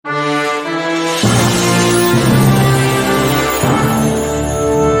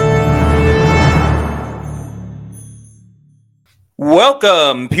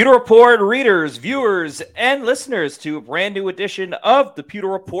Welcome, Pewter Report readers, viewers, and listeners to a brand new edition of the Pewter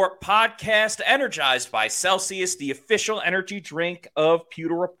Report podcast, energized by Celsius, the official energy drink of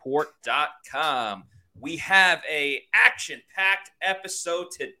PewterReport.com. We have a action-packed episode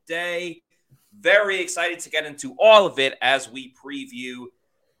today. Very excited to get into all of it as we preview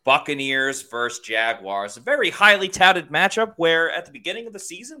Buccaneers versus Jaguars. A very highly touted matchup where at the beginning of the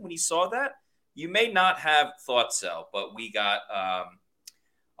season, when you saw that, you may not have thought so, but we got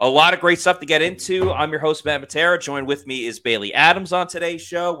a lot of great stuff to get into. I'm your host, Matt Matera. Joined with me is Bailey Adams on today's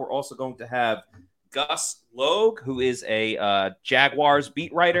show. We're also going to have Gus Logue, who is a Jaguars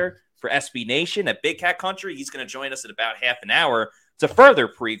beat writer for SB Nation at Big Cat Country. He's going to join us in about half an hour to further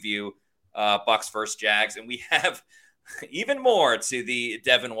preview Bucs versus Jags. And we have even more to the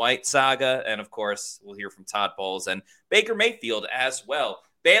Devin White saga. And, of course, we'll hear from Todd Bowles and Baker Mayfield as well.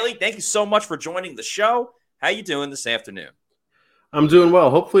 Bailey, thank you so much for joining the show. How you doing this afternoon? I'm doing well.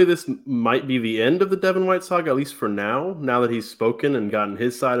 Hopefully this might be the end of the Devin White saga, at least for now that he's spoken and gotten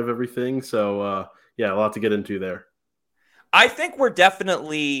his side of everything. So, a lot to get into there. I think we're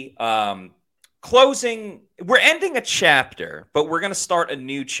definitely closing. We're ending a chapter, but we're going to start a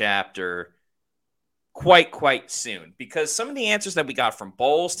new chapter quite soon, because some of the answers that we got from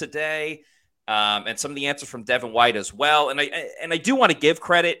Bowles today and some of the answers from Devin White as well. And I do want to give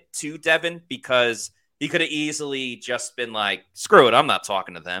credit to Devin, because he could have easily just been like, screw it, I'm not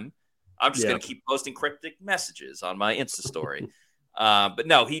talking to them. I'm just going to keep posting cryptic messages on my Insta story. But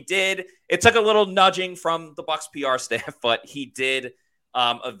no, he did. It took a little nudging from the Bucs PR staff, but he did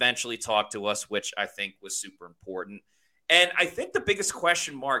eventually talk to us, which I think was super important. And I think the biggest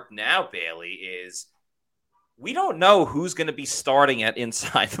question mark now, Bailey, is we don't know who's going to be starting at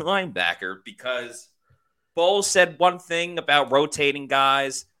inside linebacker, because Bowles said one thing about rotating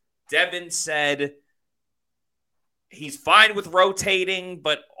guys. Devin said he's fine with rotating,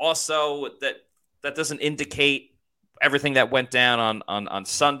 but also that doesn't indicate everything that went down on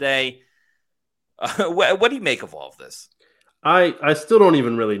Sunday. What do you make of all of this? I still don't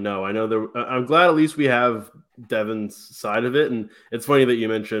even really know. I know I'm glad at least we have Devin's side of it. And it's funny that you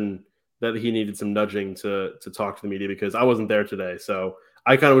mentioned that he needed some nudging to talk to the media, because I wasn't there today. So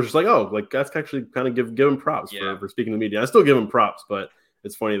I kind of was just like, that's actually kind of give him props for speaking to the media. I still give him props, but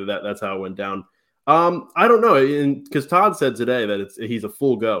it's funny that's how it went down. I don't know, because Todd said today that he's a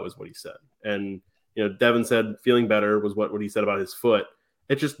full go is what he said. And, Devin said feeling better was what he said about his foot.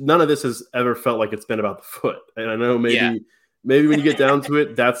 It just, none of this has ever felt like it's been about the foot. And I know maybe when you get down to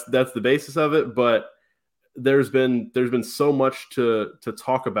it, that's the basis of it. But there's been so much to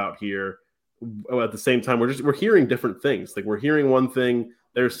talk about here. At the same time, we're hearing different things. Like, we're hearing one thing,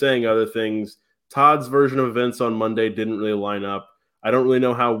 they're saying other things. Todd's version of events on Monday didn't really line up. I don't really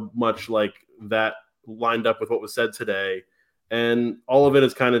know how much like that lined up with what was said today. And all of it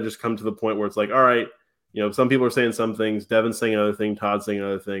has kind of just come to the point where it's like, all right, some people are saying some things, Devin's saying another thing, Todd's saying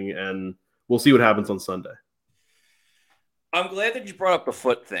another thing, and we'll see what happens on Sunday. I'm glad that you brought up the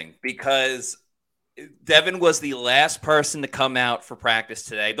foot thing, because Devin was the last person to come out for practice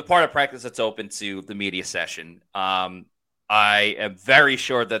today, the part of practice that's open to the media session. I am very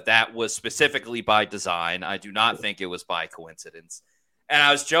sure that was specifically by design. I do not think it was by coincidence. And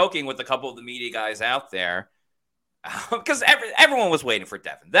I was joking with a couple of the media guys out there, because everyone was waiting for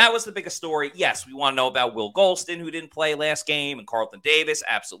Devin. That was the biggest story. Yes, we want to know about Will Golston, who didn't play last game, and Carlton Davis,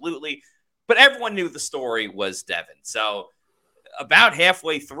 absolutely. But everyone knew the story was Devin. So about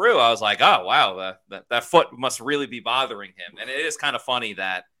halfway through, I was like, oh, wow, that foot must really be bothering him. And it is kind of funny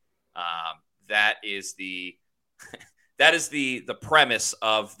that that is the premise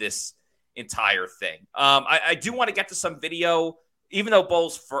of this entire thing. I do want to get to some video. Even though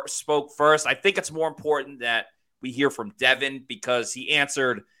Bowles spoke first, I think it's more important that we hear from Devin, because he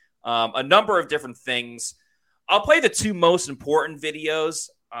answered a number of different things. I'll play the two most important videos.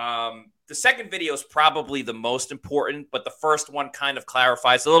 The second video is probably the most important, but the first one kind of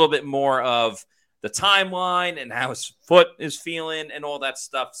clarifies a little bit more of the timeline and how his foot is feeling and all that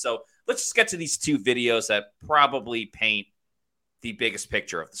stuff. So let's just get to these two videos that probably paint the biggest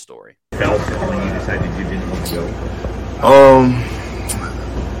picture of the story. Felt when you decided you didn't want to go?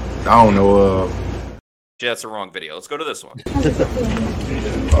 I don't know. Yeah, that's the wrong video. Let's go to this one.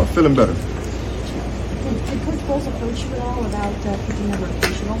 Feeling better. Did Coach Bowles approach you at all about picking a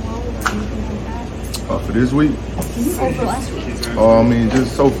rotational role or anything like that? For this week? Or for last week?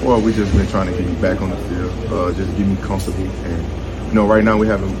 Just so far, we just been trying to get me back on the field, just get me comfortable. And, right now we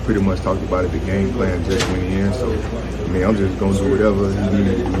haven't pretty much talked about it. The game plan just went in. So, I'm just going to do whatever he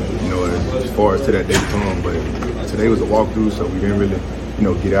needed to do, as far as to that day come. But today was a walkthrough, so we didn't really,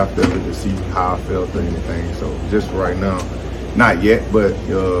 get after it to see how I felt or anything. So just right now, not yet, but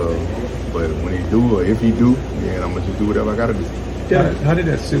when he do or if he do, then I'm gonna just do whatever I gotta do. How did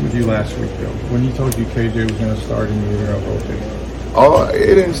that sit with you last week, though? When you told you KJ was going to start and you were going to rotate? Oh,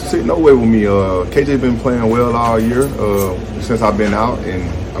 it didn't sit no way with me. KJ been playing well all year since I've been out, and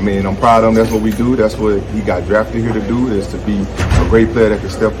I mean I'm proud of him. That's what we do. That's what he got drafted here to do, is to be a great player that can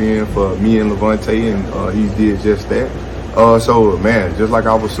step in for me and Levante, and he did just that. So man, just like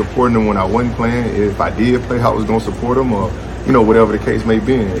I was supporting him when I wasn't playing, if I did play, I was gonna support him, or whatever the case may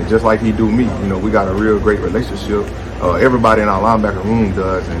be. And just like he do me, we got a real great relationship. Everybody in our linebacker room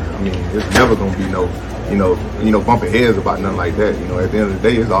does, and I mean it's never gonna be no bumping heads about nothing like that. At the end of the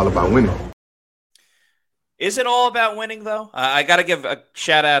day, it's all about winning. Is it all about winning, though? I got to give a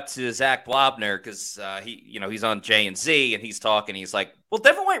shout out to Zach Blobner, because he's on J&Z and he's talking. He's like, well,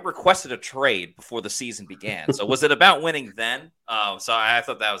 Devin White requested a trade before the season began. So was it about winning then? So I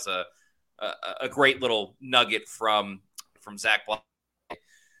thought that was a great little nugget from Zach Blobner.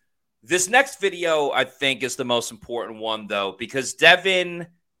 This next video, I think, is the most important one, though, because Devin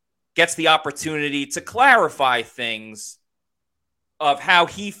gets the opportunity to clarify things of how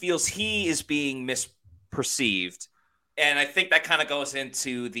he feels he is being misperceived. And I think that kind of goes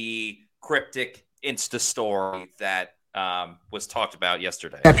into the cryptic Insta story that was talked about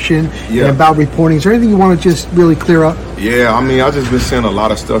yesterday. And about reporting. Is there anything you want to just really clear up? Yeah, I mean, I've just been saying a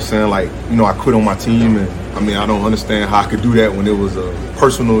lot of stuff saying, like, I quit on my team, and I mean, I don't understand how I could do that when it was a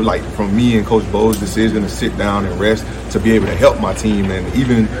personal, like, from me and Coach Bo's decision to sit down and rest to be able to help my team. And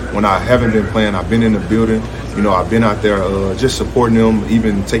even when I haven't been playing, I've been in the building. I've been out there just supporting them,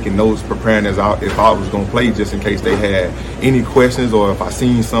 even taking notes, preparing if I was going to play, just in case they had any questions, or if I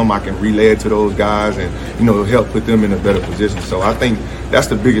seen some, I can relay it to those guys and, help put them in a better position. So I think that's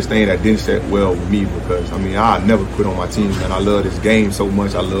the biggest thing that didn't sit well with me, because, I mean, I never quit on my team, and I love this game so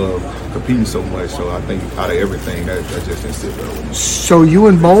much. I love competing so much. So I think out of everything, that just didn't sit well with me. So you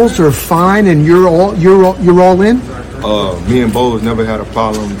and Bowles are fine, and you're all in? Me and Bowles never had a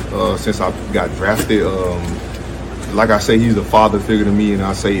problem since I got drafted. Like I say, he's a father figure to me, and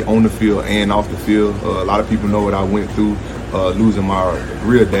I say on the field and off the field. A lot of people know what I went through losing my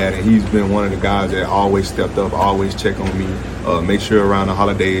real dad, and he's been one of the guys that always stepped up, always check on me, make sure around the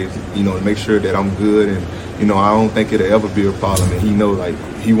holidays, make sure that I'm good, and I don't think it'll ever be a problem. And he knows, like,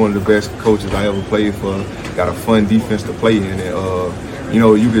 he one of the best coaches I ever played for. Got a fun defense to play in, and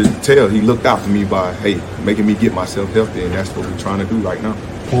you could tell he looked out for me by making me get myself healthy, and that's what we're trying to do right now.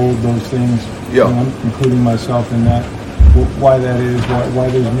 Hold those things, including myself in that. Why that is, why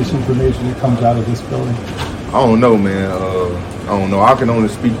there's misinformation that comes out of this building? I don't know, man. I don't know. I can only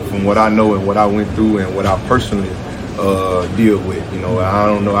speak from what I know and what I went through and what I personally deal with. I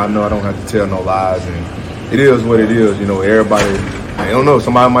don't know. I know I don't have to tell no lies, and it is what it is. Everybody, I don't know.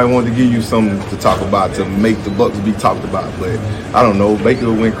 Somebody might want to give you something to talk about to make the Bucs be talked about, but I don't know.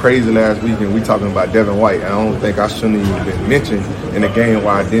 Baker went crazy last week, and we talking about Devin White. I don't think I shouldn't even been mentioned in a game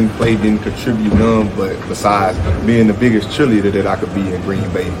where I didn't play, didn't contribute none, but besides being the biggest cheerleader that I could be in Green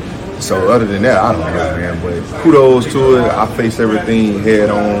Bay. So other than that, I don't know, man. But kudos to it. I face everything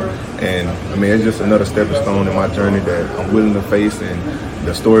head on, and I mean, it's just another stepping stone in my journey that I'm willing to face, and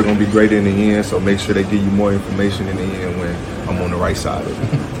the story's gonna be great in the end. So make sure they give you more information in the end when I'm on the right side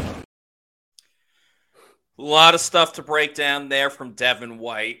of it. A lot of stuff to break down there from Devin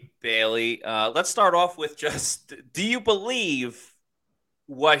White, Bailey. Let's start off with just, do you believe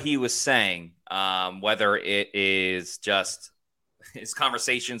what he was saying? Whether it is just his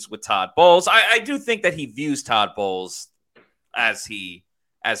conversations with Todd Bowles. I do think that he views Todd Bowles as he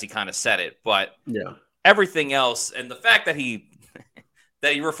kind of said it, but everything else, and the fact that he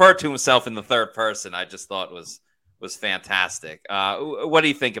referred to himself in the third person, I just thought was fantastic. What do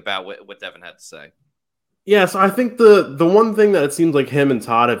you think about what Devin had to say? Yes, I think the one thing that it seems like him and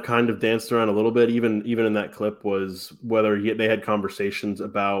Todd have kind of danced around a little bit, even in that clip, was whether they had conversations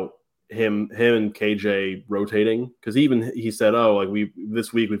about him and KJ rotating, because even he said, "Oh, like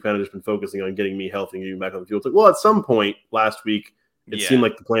this week we've kind of just been focusing on getting me healthy and getting back on the field." It's like, well, at some point last week, it seemed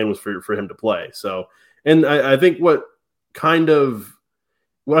like the plan was for him to play. So, and I think what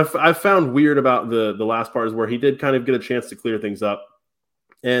I found weird about the last part is where he did kind of get a chance to clear things up,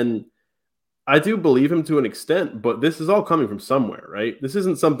 and I do believe him to an extent, but this is all coming from somewhere, right? This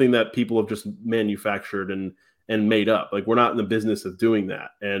isn't something that people have just manufactured and made up. Like, we're not in the business of doing that,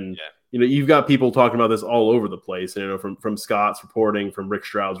 and. You've got people talking about this all over the place, from Scott's reporting, from Rick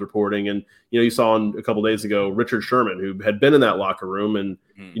Stroud's reporting. And, you saw a couple days ago, Richard Sherman, who had been in that locker room and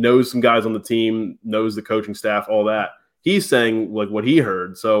he knows some guys on the team, knows the coaching staff, all that. He's saying like what he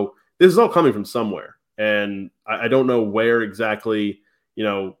heard. So this is all coming from somewhere. And I don't know where exactly,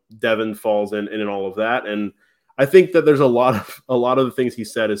 Devin falls in all of that. And I think that there's a lot of the things he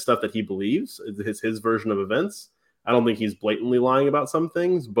said is stuff that he believes is his version of events. I don't think he's blatantly lying about some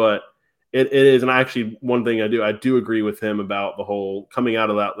things, but it is. And actually, one thing I do agree with him about the whole coming out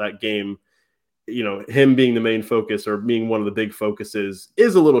of that game. Him being the main focus or being one of the big focuses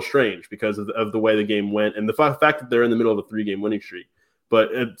is a little strange because of the way the game went and the fact that they're in the middle of a 3-game winning streak. But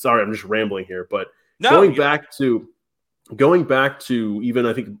sorry, I'm just rambling here. But going back to even,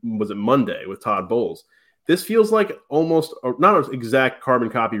 I think, was it Monday with Todd Bowles? This feels like almost not an exact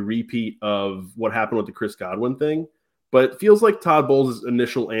carbon copy repeat of what happened with the Chris Godwin thing, but it feels like Todd Bowles'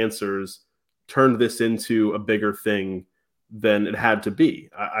 initial answers turned this into a bigger thing than it had to be.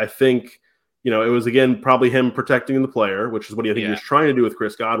 I think, it was, again, probably him protecting the player, which is what I think he was trying to do with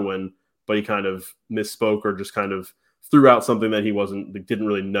Chris Godwin, but he kind of misspoke or just kind of threw out something that he didn't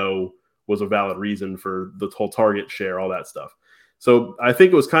really know was a valid reason for the whole target share, all that stuff. So I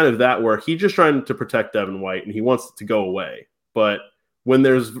think it was kind of that where he's just trying to protect Devin White and he wants it to go away. But when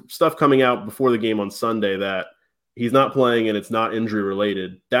there's stuff coming out before the game on Sunday that he's not playing and it's not injury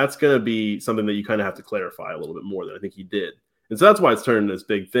related, that's going to be something that you kind of have to clarify a little bit more than I think he did. And so that's why it's turned into this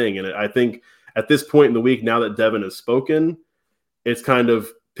big thing. And I think at this point in the week, now that Devin has spoken, it's kind of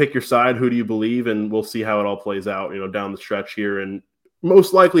pick your side. Who do you believe? And we'll see how it all plays out, down the stretch here. And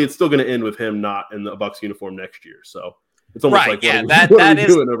most likely it's still going to end with him not in the Bucs uniform next year. So it's almost like, what are we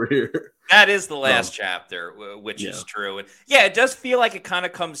doing over here? That is the last chapter, which is true. And it does feel like it kind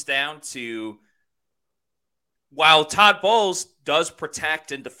of comes down to, while Todd Bowles does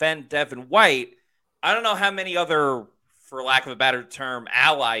protect and defend Devin White, I don't know how many other, for lack of a better term,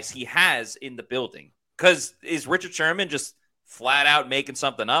 allies he has in the building. Because is Richard Sherman just flat out making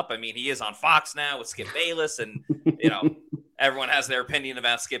something up? I mean, he is on Fox now with Skip Bayless, and everyone has their opinion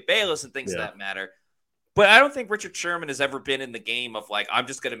about Skip Bayless and things of that matter. But I don't think Richard Sherman has ever been in the game of like, I'm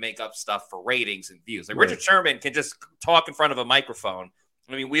just going to make up stuff for ratings and views. Like Richard Sherman can just talk in front of a microphone.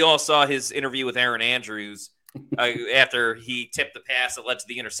 I mean, we all saw his interview with Aaron Andrews after he tipped the pass that led to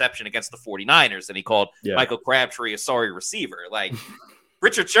the interception against the 49ers, and he called Michael Crabtree a sorry receiver. Like,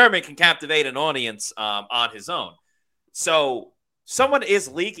 Richard Sherman can captivate an audience on his own. So someone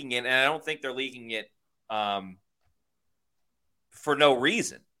is leaking it, and I don't think they're leaking it for no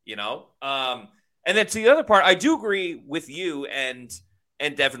reason, And then to the other part, I do agree with you and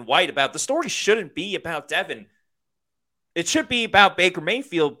Devin White about the story shouldn't be about Devin. It should be about Baker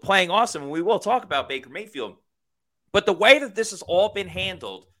Mayfield playing awesome, and we will talk about Baker Mayfield. But the way that this has all been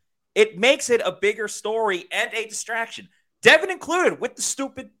handled, it makes it a bigger story and a distraction. Devin included, with the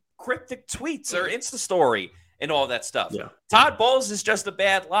stupid cryptic tweets or Insta story and all that stuff. Yeah. Todd Bowles is just a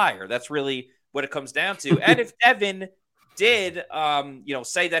bad liar. That's really what it comes down to. And if Devin did,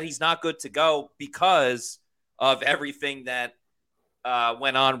 say that he's not good to go because of everything that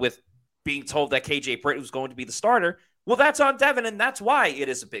went on with being told that KJ Britt was going to be the starter, well, that's on Devin, and that's why it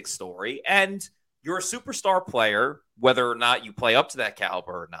is a big story. And you're a superstar player, whether or not you play up to that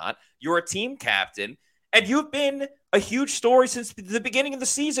caliber or not. You're a team captain, and you've been a huge story since the beginning of the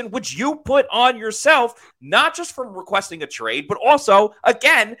season, which you put on yourself, not just from requesting a trade, but also,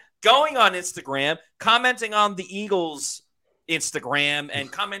 again, going on Instagram, commenting on the Eagles' Instagram,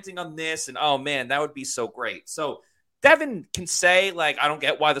 and commenting on this, and, oh, man, that would be so great. So Devin can say, like, I don't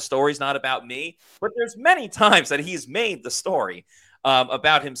get why the story's not about me, but there's many times that he's made the story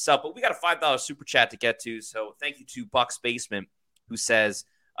about himself. But we got a $5 super chat to get to, so thank you to Bucs Basement, who says,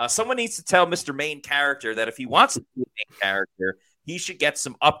 someone needs to tell Mr. Main Character that if he wants to be a main character, he should get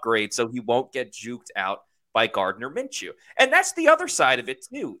some upgrades so he won't get juked out by Gardner Minshew. And that's the other side of it,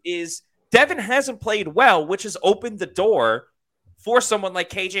 too, is Devin hasn't played well, which has opened the door for someone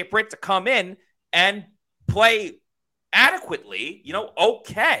like KJ Britt to come in and play adequately,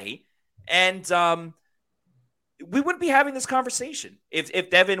 okay. And we wouldn't be having this conversation if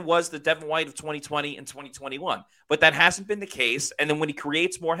Devin was the Devin White of 2020 and 2021. But that hasn't been the case. And then when he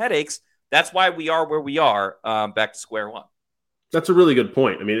creates more headaches, that's why we are where we are, back to square one. That's a really good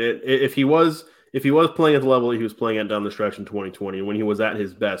point. I mean, if he was playing at the level he was playing at down the stretch in 2020, when he was at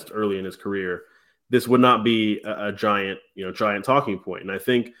his best early in his career, this would not be a giant talking point. And I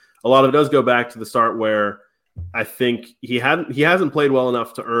think a lot of it does go back to the start where I think he hasn't played well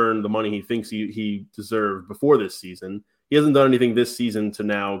enough to earn the money he thinks he deserved before this season. He hasn't done anything this season to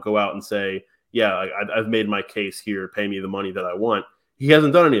now go out and say, yeah, I've made my case here, pay me the money that I want. He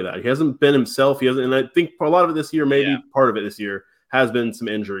hasn't done any of that. He hasn't been himself. And I think a lot of it this year, maybe part of it this year, has been some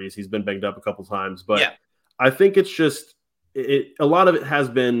injuries. He's been banged up a couple times. But I think it's just a lot of it has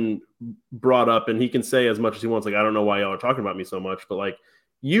been brought up, and he can say as much as he wants, like, I don't know why y'all are talking about me so much, but like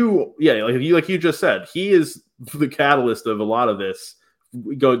you just said, he is the catalyst of a lot of this,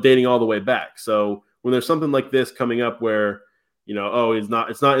 dating all the way back. So when there's something like this coming up where,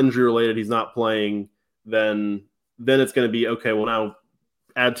 it's not injury related, he's not playing, then it's going to be, okay, well, now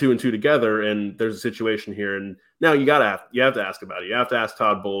add 2 and 2 together, and there's a situation here, and now you have to ask about it. You have to ask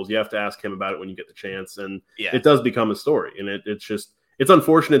Todd Bowles. You have to ask him about it when you get the chance, and it does become a story. And it's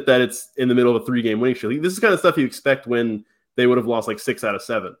unfortunate that it's in the middle of a 3-game winning streak. This is the kind of stuff you expect when they would have lost like 6 out of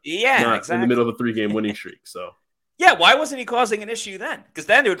 7. Yeah, not exactly. In the middle of a 3-game winning streak. So yeah, why wasn't he causing an issue then? Because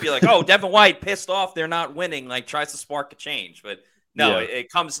then it would be like, oh, Devin White pissed off, they're not winning, like tries to spark a change. But no,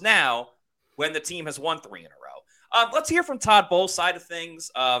 it comes now when the team has won 3 in a row. Let's hear from Todd Bowles' side of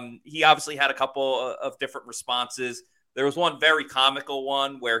things. He obviously had a couple of different responses. There was one very comical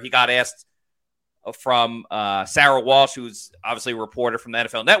one where he got asked from Sarah Walsh, who's obviously a reporter from the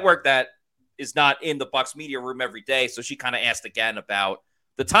NFL Network that is not in the Bucs media room every day. So she kind of asked again about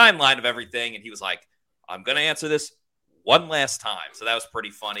the timeline of everything. And he was like, I'm going to answer this one last time. So that was pretty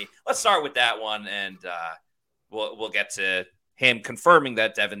funny. Let's start with that one, and we'll get to him confirming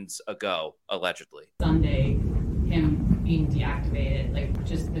that Devin's a go, allegedly. Sunday, him being deactivated, like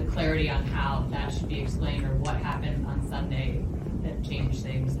just the clarity on how that should be explained or what happened on Sunday that changed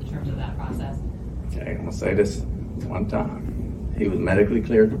things in terms of that process. Okay, I'm going to say this one time. He was medically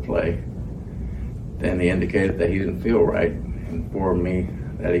cleared to play. Then he indicated that he didn't feel right and informed me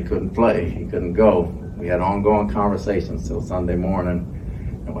that he couldn't play. He couldn't go. We had ongoing conversations till Sunday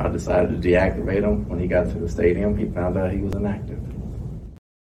morning. And when I decided to deactivate him, when he got to the stadium, he found out he was inactive.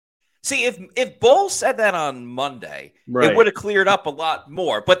 See, if Bowles said that on Monday, it would have cleared up a lot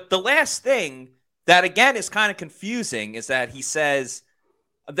more. But the last thing that, again, is kind of confusing is that he says,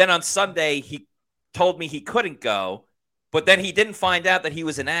 then on Sunday, he told me he couldn't go, but then he didn't find out that he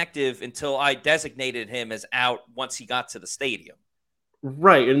was inactive until I designated him as out once he got to the stadium.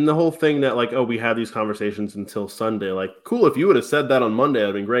 Right. And the whole thing that, like, oh, we had these conversations until Sunday. Like, cool, if you would have said that on Monday, that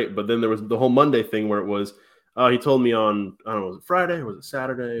would have been great. But then there was the whole Monday thing where it was, he told me on, I don't know, was it Friday or was it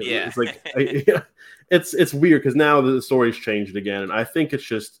Saturday? Yeah. It's like, it's weird because now the story's changed again. And I think it's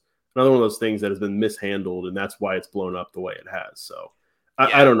just another one of those things that has been mishandled, and that's why it's blown up the way it has. So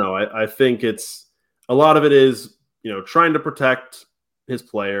I don't know. I think it's a lot of it is, trying to protect his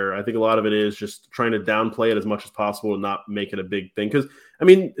player. I think a lot of it is just trying to downplay it as much as possible and not make it a big thing. Because, I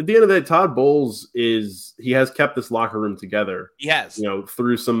mean, at the end of the day, Todd Bowles he has kept this locker room together. He has.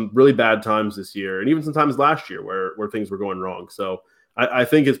 Through some really bad times this year and even sometimes last year where things were going wrong. So I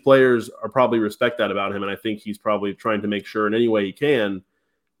think his players are probably respect that about him. And I think he's probably trying to make sure in any way he can,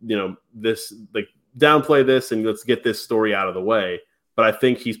 this, like, downplay this and let's get this story out of the way. But I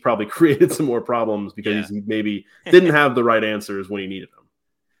think he's probably created some more problems because he maybe didn't have the right answers when he needed them.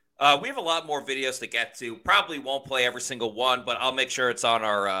 We have a lot more videos to get to. Probably won't play every single one, but I'll make sure it's on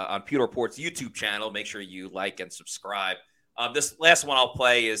our on Pewter Report's YouTube channel. Make sure you like and subscribe. This last one I'll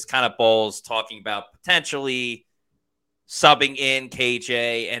play is kind of Bowles talking about potentially subbing in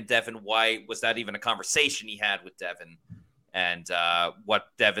KJ and Devin White. Was that even a conversation he had with Devin? And what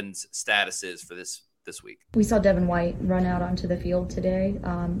Devin's status is for this week. We saw Devin White run out onto the field today.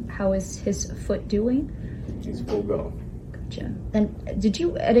 How is his foot doing? He's full go. Gotcha. And did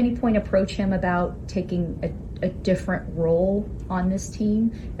you at any point approach him about taking a different role on this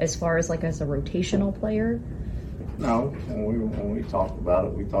team as far as like as a rotational player? No. When we talked about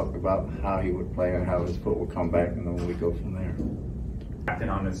it, we talked about how he would play and how his foot would come back, and then we go from there. Captain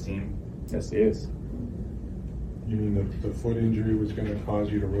on this team? Yes, he is. You mean the foot injury was going to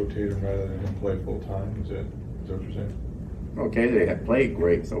cause you to rotate him rather than him play full time? Is that what you're saying? Okay, they had played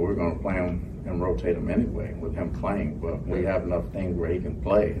great, so we're going to play him and rotate him anyway with him playing. But we have enough things where he can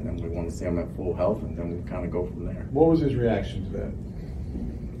play, and then we want to see him at full health, and then we kind of go from there. What was his reaction to that?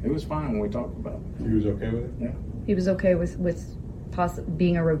 It was fine when we talked about it. He was okay with it? Yeah. He was okay with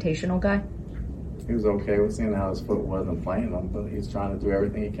being a rotational guy? He was okay with seeing how his foot wasn't playing him, but he's trying to do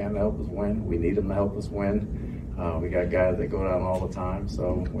everything he can to help us win. We need him to help us win. We got guys that go down all the time,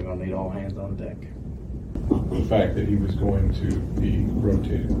 so we're going to need all hands on deck. The fact that he was going to be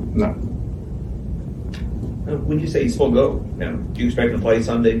rotated? No. When you say he's full go, now, do you expect him to play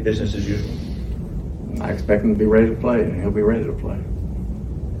Sunday, business as usual? I expect him to be ready to play, and he'll be ready to play.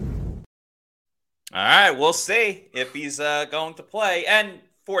 All right, we'll see if he's going to play. And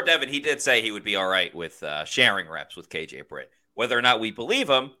for Devin, he did say he would be all right with sharing reps with KJ Britt. Whether or not we believe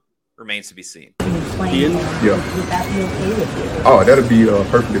him remains to be seen. Ian? Yeah. Would that be okay with you? Oh, that'll be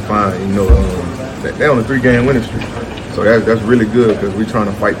perfectly fine. They're on a 3-game winning streak, so that's really good because we're trying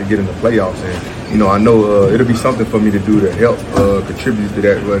to fight to get in the playoffs. And I know it'll be something for me to do to help contribute to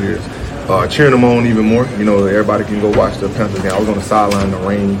that, whether it's cheering them on even more. You know, everybody can go watch the Panthers game. I was on the sideline in the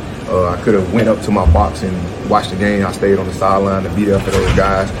rain. I could have went up to my box and watched the game. I stayed on the sideline to be there for those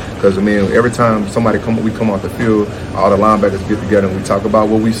guys. Because, I mean, every time we come off the field, all the linebackers get together and we talk about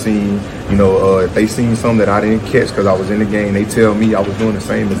what we've seen. You know, if they seen something that I didn't catch because I was in the game, they tell me I was doing the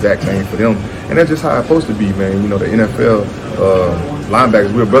same exact thing for them. And that's just how it's supposed to be, man. You know, the NFL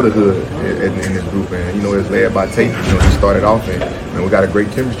linebackers, we're a brotherhood in this group. And, you know, it's led by Tate. You know, he started off and we got a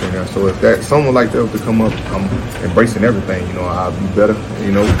great chemistry now. So if that someone like that was to come up, I'm embracing everything. You know, I'll be better,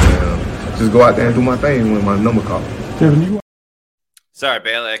 you know, just go out there and do my thing when my number call. Sorry,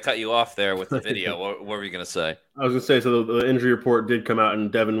 Bailey, I cut you off there with the video. What were you going to say? I was going to say, so the injury report did come out,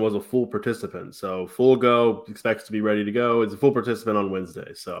 and Devin was a full participant. So full go, expects to be ready to go. It's a full participant on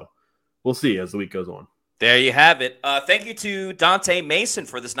Wednesday. So we'll see as the week goes on. There you have it. Thank you to Dante Mason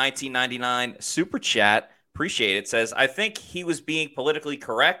for this 1999 super chat. Appreciate it. Says, I think he was being politically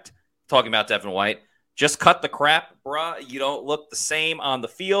correct, talking about Devin White. Just cut the crap, bruh. You don't look the same on the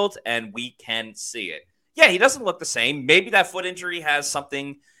field, and we can see it. Yeah, he doesn't look the same. Maybe that foot injury has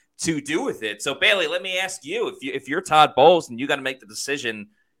something to do with it. So, Bailey, let me ask you, if you're Todd Bowles and you got to make the decision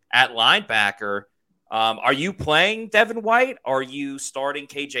at linebacker, are you playing Devin White? Are you starting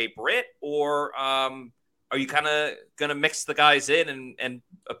KJ Britt? Or are you kind of going to mix the guys in and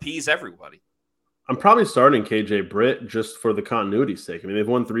appease everybody? I'm probably starting KJ Britt just for the continuity's sake. I mean, they've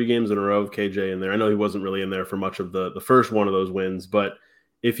won 3 games in a row with KJ in there. I know he wasn't really in there for much of the first one of those wins, but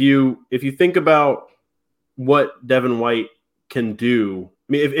if you think about what Devin White can do,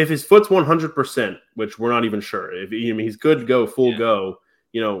 I mean, if his foot's 100%, which we're not even sure, he's good to go, full go,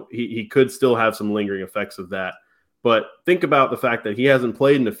 you know, he could still have some lingering effects of that. But think about the fact that he hasn't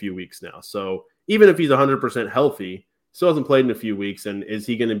played in a few weeks now. So even if he's 100% healthy, still hasn't played in a few weeks, and is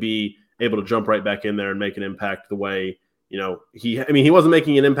he going to be able to jump right back in there and make an impact the way, you know, he wasn't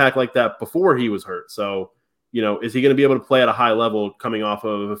making an impact like that before he was hurt. So, you know, is he going to be able to play at a high level coming off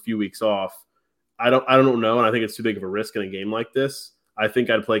of a few weeks off? I don't know, and I think it's too big of a risk in a game like this. I think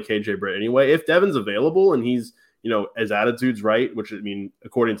I'd play KJ Britt anyway. If Devin's available and he's, you know, his attitude's right, which, I mean,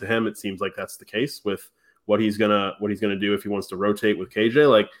 according to him, it seems like that's the case with what he's gonna do if he wants to rotate with KJ.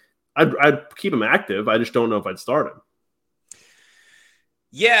 Like, I'd keep him active. I just don't know if I'd start him.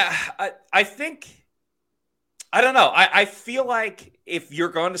 Yeah, I think – I don't know. I feel like if you're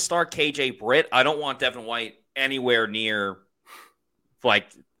going to start KJ Britt, I don't want Devin White anywhere near, like,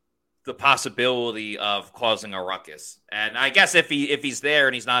 the possibility of causing a ruckus. And I guess if he's there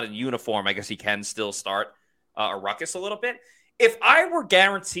and he's not in uniform, I guess he can still start a ruckus a little bit. If I were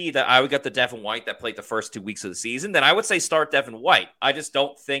guaranteed that I would get the Devin White that played the first 2 weeks of the season, then I would say start Devin White. I just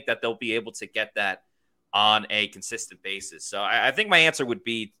don't think that they'll be able to get that on a consistent basis. So I think my answer would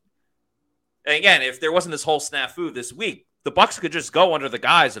be, again, if there wasn't this whole snafu this week, the Bucs could just go under the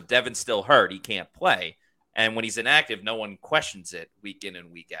guise of Devin's still hurt. He can't play. And when he's inactive, no one questions it week in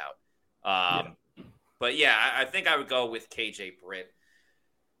and week out. But yeah, I think I would go with KJ Britt.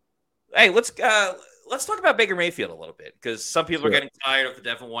 Hey, let's talk about Baker Mayfield a little bit, because some people are getting tired of the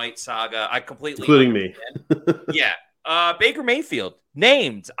Devin White saga. I completely including me. Yeah. Baker Mayfield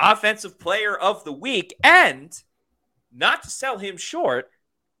named Offensive Player of the Week, and not to sell him short,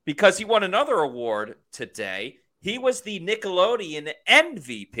 because he won another award today. He was the Nickelodeon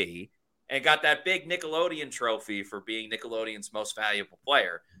MVP and got that big Nickelodeon trophy for being Nickelodeon's most valuable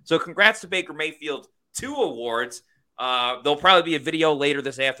player. So congrats to Baker Mayfield. 2 awards. There'll probably be a video later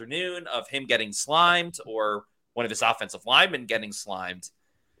this afternoon of him getting slimed or one of his offensive linemen getting slimed.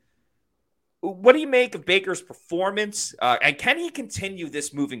 What do you make of Baker's performance? And can he continue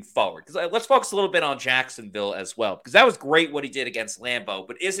this moving forward? Because let's focus a little bit on Jacksonville as well, because that was great what he did against Lambeau.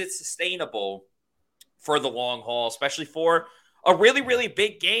 But is it sustainable for the long haul, especially for a really, really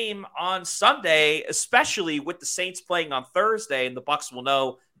big game on Sunday, especially with the Saints playing on Thursday, and the Bucs will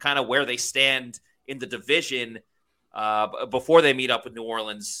know kind of where they stand in the division before they meet up with New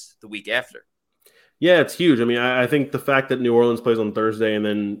Orleans the week after? Yeah, it's huge. I mean, I think the fact that New Orleans plays on Thursday and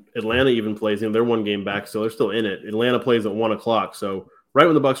then Atlanta even plays, they're 1 game back, so they're still in it. Atlanta plays at 1 o'clock, so right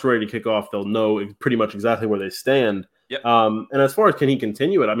when the Bucs are ready to kick off, they'll know pretty much exactly where they stand. Yep. And as far as can he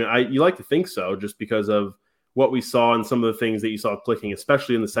continue it, I mean, you like to think so, just because of what we saw and some of the things that you saw clicking,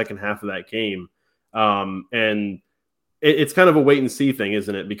 especially in the second half of that game. And it's kind of a wait and see thing,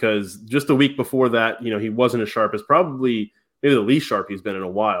 isn't it? Because just a week before that, he wasn't as sharp as probably maybe the least sharp he's been in a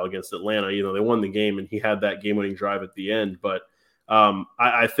while against Atlanta. They won the game and he had that game-winning drive at the end. But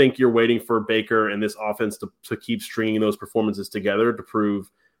I think you're waiting for Baker and this offense to keep stringing those performances together to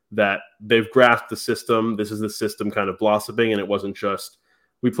prove that they've grasped the system. This is the system kind of blossoming, and it wasn't just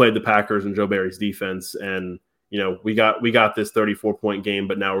we played the Packers and Joe Barry's defense and we got this 34-point game,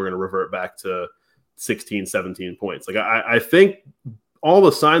 but now we're going to revert back to 16, 17 points. Like I think all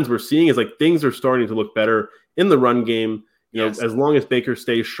the signs we're seeing is like things are starting to look better in the run game. As long as Baker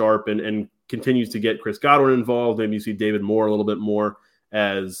stays sharp and continues to get Chris Godwin involved, maybe you see David Moore a little bit more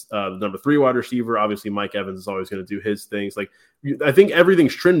as the number 3 wide receiver. Obviously, Mike Evans is always going to do his things. Like I think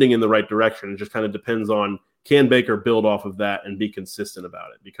everything's trending in the right direction. It just kind of depends on, can Baker build off of that and be consistent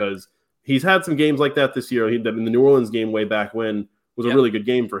about it? Because he's had some games like that this year. In the New Orleans game way back when was a really good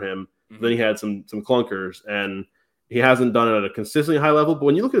game for him. Mm-hmm. Then he had some clunkers, and he hasn't done it at a consistently high level. But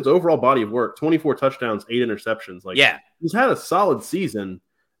when you look at his overall body of work, 24 touchdowns, 8 interceptions, he's had a solid season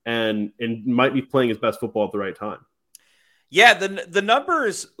and might be playing his best football at the right time. Yeah, the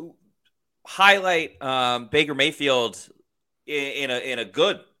numbers highlight Baker Mayfield in a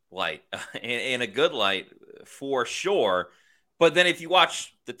good light, in a good light for sure. But then if you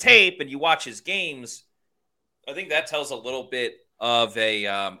watch the tape and you watch his games, I think that tells a little bit of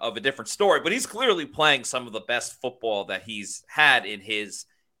a different story. But he's clearly playing some of the best football that he's had in his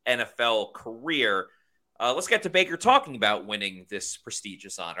NFL career. Let's get to Baker talking about winning this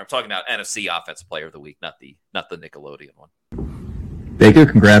prestigious honor. I'm talking about NFC Offensive Player of the Week, not the Nickelodeon one. Baker,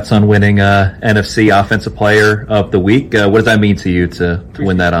 congrats on winning NFC Offensive Player of the Week. What does that mean to you to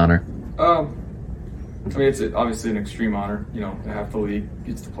win that honor? I mean, it's obviously an extreme honor. Half the league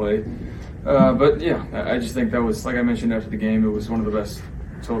gets to play. But yeah, I just think that was, like I mentioned after the game, it was one of the best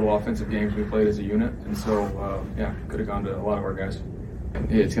total offensive games we played as a unit. And so, could have gone to a lot of our guys.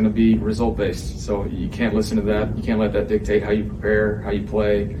 It's going to be result-based, so you can't listen to that. You can't let that dictate how you prepare, how you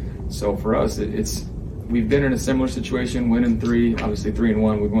play. So for us, we've been in a similar situation, winning 3, obviously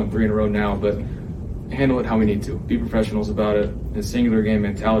 3-1. We've won 3 in a row now, but handle it how we need to. Be professionals about it. The singular game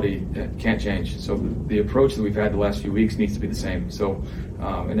mentality can't change. So the approach that we've had the last few weeks needs to be the same. So,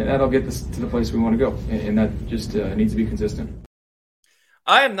 and that'll get us to the place we want to go, and that just needs to be consistent.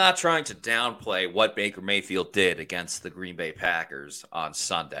 I am not trying to downplay what Baker Mayfield did against the Green Bay Packers on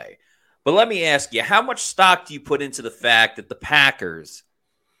Sunday. But let me ask you, how much stock do you put into the fact that the Packers,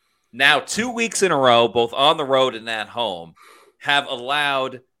 now 2 weeks in a row, both on the road and at home, have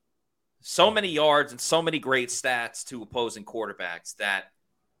allowed so many yards and so many great stats to opposing quarterbacks that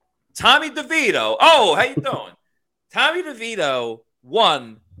Tommy DeVito, how you doing? Tommy DeVito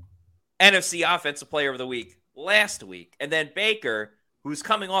won NFC Offensive Player of the Week last week. And then Baker, who's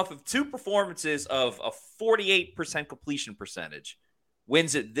coming off of 2 performances of a 48% completion percentage,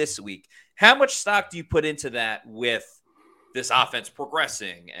 wins it this week. How much stock do you put into that with this offense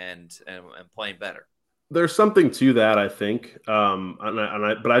progressing and playing better? There's something to that, I think.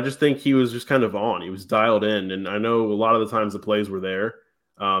 But I just think he was just kind of on. He was dialed in. And I know a lot of the times the plays were there.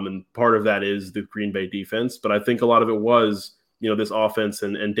 And part of that is the Green Bay defense. But I think a lot of it was, this offense,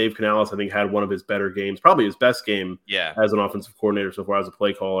 and Dave Canales, I think, had one of his better games, probably his best game as an offensive coordinator so far, as a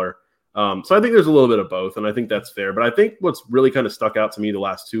play caller. So I think there's a little bit of both, and I think that's fair. But I think what's really kind of stuck out to me the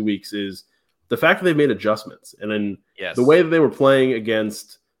last 2 weeks is the fact that they've made adjustments. And then the way that they were playing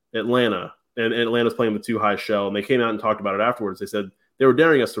against Atlanta, and Atlanta's playing with too high shell, and they came out and talked about it afterwards. They said they were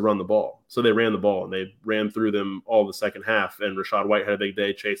daring us to run the ball. So they ran the ball, and they ran through them all the second half, and Rachaad White had a big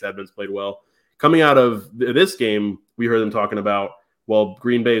day. Chase Edmonds played well. Coming out of this game, we heard them talking about, well,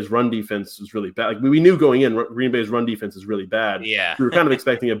 Green Bay's run defense was really bad. Like we knew going in, Green Bay's run defense is really bad. Yeah. We were kind of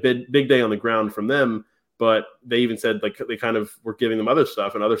expecting a big day on the ground from them, but they even said like they kind of were giving them other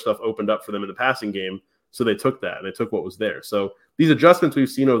stuff, and other stuff opened up for them in the passing game. So they took that, and they took what was there. So these adjustments we've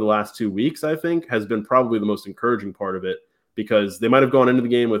seen over the last 2 weeks, I think, has been probably the most encouraging part of it, because they might have gone into the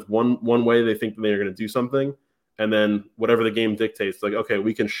game with one way they think that they're going to do something, and then whatever the game dictates, like, okay,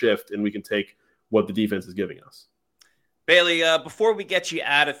 we can shift and we can take what the defense is giving us. Bailey, before we get you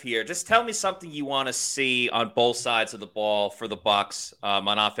out of here, just tell me something you want to see on both sides of the ball for the Bucs on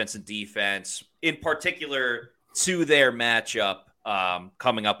offense and defense, in particular to their matchup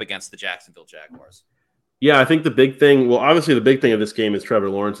coming up against the Jacksonville Jaguars. Yeah, I think the big thing, well, obviously the big thing of this game is Trevor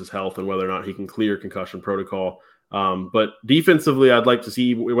Lawrence's health and whether or not he can clear concussion protocol. But defensively, I'd like to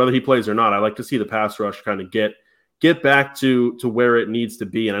see, whether he plays or not, I'd like to see the pass rush kind of get back to where it needs to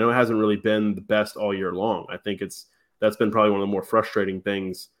be. And I know it hasn't really been the best all year long. I think that's been probably one of the more frustrating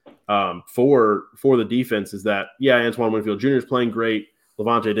things for the defense is that, Antoine Winfield Jr. is playing great.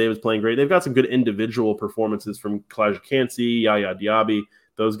 Levante Davis playing great. They've got some good individual performances from Kalijah Kancey, Yaya Diaby,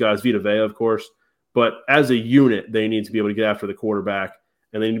 those guys, Vita Vea, of course. But as a unit, they need to be able to get after the quarterback,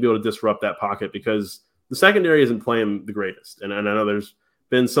 and they need to be able to disrupt that pocket, because the secondary isn't playing the greatest. And I know there's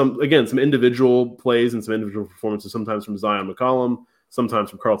been some individual plays and some individual performances, sometimes from Zion McCollum, sometimes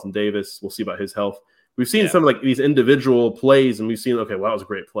from Carlton Davis. We'll see about his health. we've seen some of like these individual plays, and we've seen, okay, well, that was a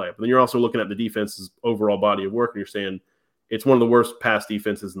great play. But then you're also looking at the defense's overall body of work, and you're saying it's one of the worst pass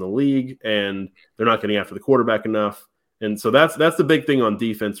defenses in the league, and they're not getting after the quarterback enough. And so that's the big thing on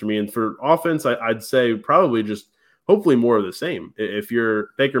defense for me. And for offense, I'd say probably just hopefully more of the same. If you're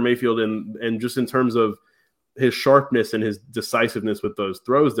Baker Mayfield and just in terms of his sharpness and his decisiveness with those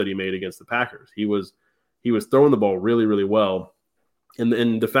throws that he made against the Packers, he was throwing the ball really, really well.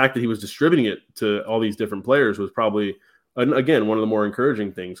 And the fact that he was distributing it to all these different players was probably, again, one of the more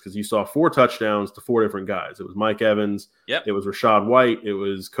encouraging things, because you saw 4 touchdowns to 4 different guys. It was Mike Evans, it was Rashad White, it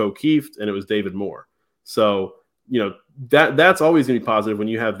was Ko Kieft, and it was David Moore. So, that's always going to be positive when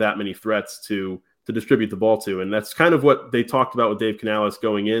you have that many threats to distribute the ball to. And that's kind of what they talked about with Dave Canales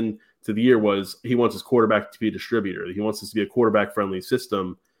going into the year, was he wants his quarterback to be a distributor. He wants this to be a quarterback-friendly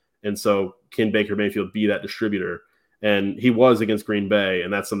system. And so can Baker Mayfield be that distributor? And he was against Green Bay,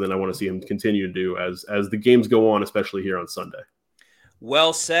 and that's something I want to see him continue to do as the games go on, especially here on Sunday.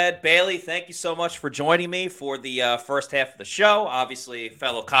 Well said. Bailey, thank you so much for joining me for the first half of the show. Obviously, a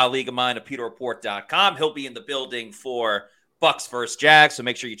fellow colleague of mine at PewterReport.com. He'll be in the building for Bucs vs. Jags, so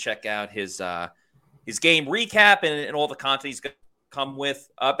make sure you check out his game recap and all the content he's going to come with.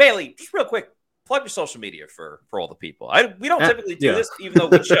 Bailey, just real quick, plug your social media for all the people. We don't typically do this, even though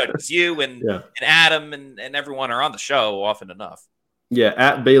we should, because you and Adam and everyone are on the show often enough. Yeah,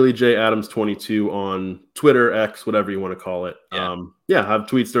 at Bailey J. Adams 22 on Twitter, X, whatever you want to call it. I have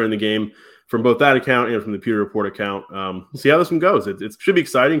tweets during the game from both that account and from the Pewter Report account. We'll see how this one goes. It should be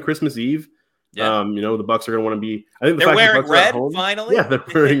exciting. Christmas Eve. The Bucs are going to want to be. I think they're wearing red finally. Yeah, they're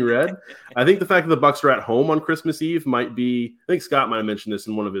wearing red. I think the fact that the Bucs are at home on Christmas Eve might be. I think Scott might have mentioned this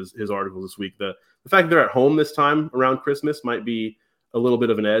in one of his articles this week. The fact that they're at home this time around Christmas might be a little bit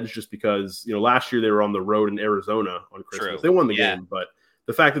of an edge, just because last year they were on the road in Arizona on Christmas. True. They won the game, but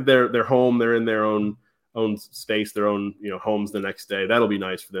the fact that they're home, they're in their own space, their own homes the next day. That'll be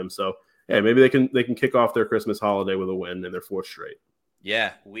nice for them. So maybe they can kick off their Christmas holiday with a win and their 4th straight.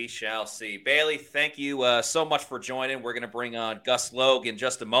 Yeah, we shall see. Bailey, thank you so much for joining. We're going to bring on Gus Logue in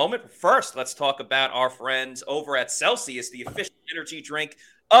just a moment. First, let's talk about our friends over at Celsius, the official energy drink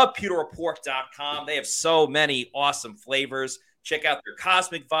of PewterReport.com. They have so many awesome flavors. Check out their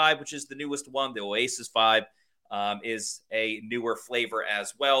Cosmic Vibe, which is the newest one. The Oasis Vibe is a newer flavor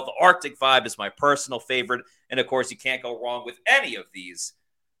as well. The Arctic Vibe is my personal favorite. And, of course, you can't go wrong with any of these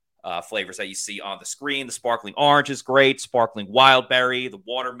flavors that you see on the screen. The Sparkling Orange is great. Sparkling Wild Berry, the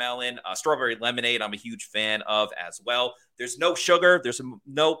Watermelon, Strawberry Lemonade I'm a huge fan of as well. There's no sugar. There's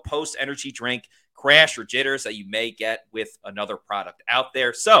no post-energy drink crash or jitters that you may get with another product out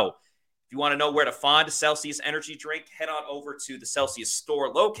there. So if you want to know where to find a Celsius energy drink, head on over to the Celsius store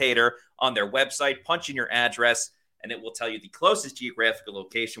locator on their website, punch in your address, and it will tell you the closest geographical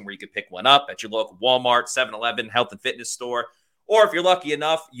location where you can pick one up at your local Walmart, 7-Eleven, health and fitness store, or if you're lucky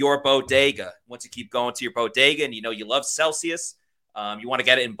enough, your bodega. Once you keep going to your bodega and you love Celsius, you want to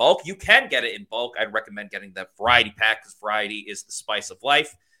get it in bulk, you can get it in bulk. I'd recommend getting the variety pack, because variety is the spice of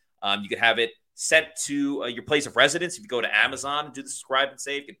life. You could have it sent to your place of residence. If you go to Amazon and do the subscribe and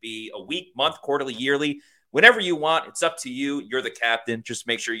save, it could be a week, month, quarterly, yearly, whenever you want. It's up to you. You're the captain. Just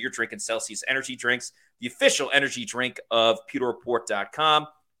make sure you're drinking Celsius energy drinks, the official energy drink of PewterReport.com.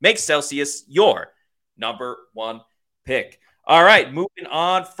 Make Celsius your number one pick. All right, moving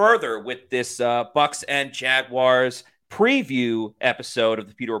on further with this Bucs and Jaguars preview episode of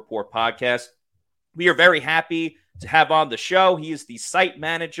the Pewter Report podcast. We are very happy to have on the show. He is the site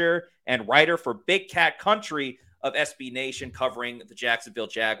manager and writer for Big Cat Country of SB Nation, covering the Jacksonville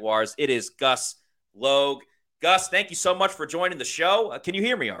Jaguars. It is Gus Logue. Gus, thank you so much for joining the show. Can you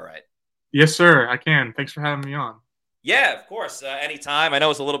hear me all right? Yes, sir, I can. Thanks for having me on. Yeah, of course. Anytime. I know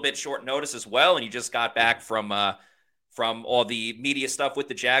it's a little bit short notice as well, and you just got back from all the media stuff with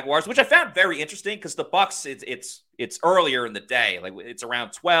the Jaguars, which I found very interesting, because the Bucs, it's earlier in the day. Like, it's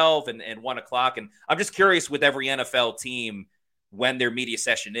around 12 and 1 o'clock. And I'm just curious with every NFL team when their media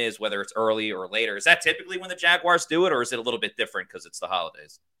session is, whether it's early or later. Is that typically when the Jaguars do it, or is it a little bit different because it's the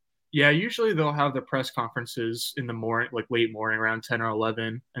holidays? Yeah, usually they'll have the press conferences in the morning, like late morning, around 10 or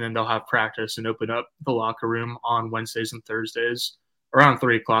 11, and then they'll have practice and open up the locker room on Wednesdays and Thursdays around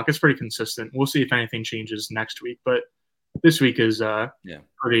 3 o'clock. It's pretty consistent. We'll see if anything changes next week, but this week is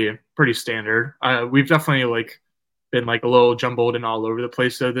pretty standard. We've definitely been a little jumbled and all over the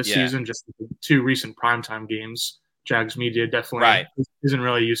place though this season. Just the 2 recent primetime games, Jags media definitely isn't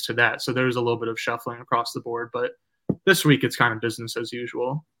really used to that. So there's a little bit of shuffling across the board, but this week it's kind of business as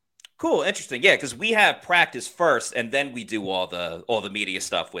usual. Cool, interesting. Yeah, because we have practice first, and then we do all the media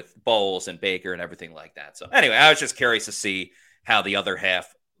stuff with Bowles and Baker and everything like that. So anyway, I was just curious to see how the other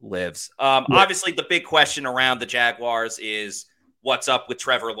half lives. Obviously, the big question around the Jaguars is what's up with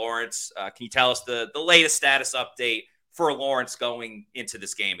Trevor Lawrence. Can you tell us the latest status update for Lawrence going into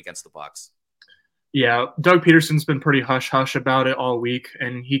this game against the Bucs? Yeah, Doug Peterson's been pretty hush-hush about it all week,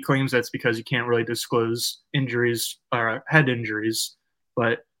 and he claims that's because he can't really disclose injuries or head injuries.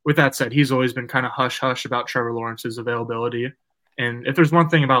 But with that said, he's always been kind of hush-hush about Trevor Lawrence's availability. And if there's one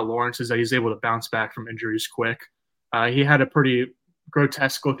thing about Lawrence is that he's able to bounce back from injuries quick. He had a pretty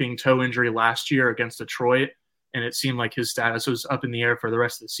grotesque-looking toe injury last year against Detroit, and it seemed like his status was up in the air for the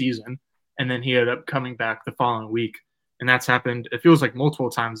rest of the season. And then he ended up coming back the following week. And that's happened, it feels like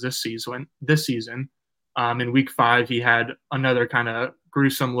multiple times this season. In week 5, he had another kind of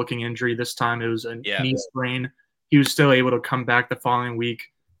gruesome looking injury. This time it was a knee sprain. He was still able to come back the following week,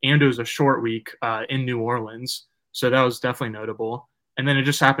 and it was a short week in New Orleans. So that was definitely notable. And then it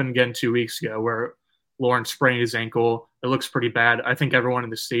just happened again 2 weeks ago where Lawrence sprained his ankle. It looks pretty bad. I think everyone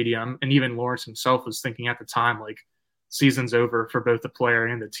in the stadium, and even Lawrence himself, was thinking at the time, like, season's over for both the player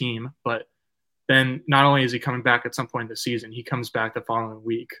and the team. But then not only is he coming back at some point in the season, he comes back the following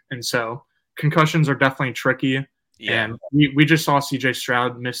week. And so concussions are definitely tricky. Yeah. And we just saw CJ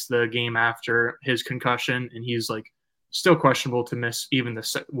Stroud miss the game after his concussion, and he's like still questionable to miss even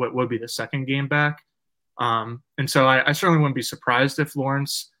what would be the second game back. And so I certainly wouldn't be surprised if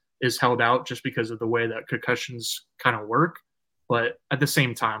Lawrence is held out just because of the way that concussions kind of work. But at the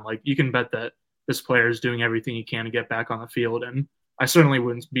same time, like, you can bet that this player is doing everything he can to get back on the field. And I certainly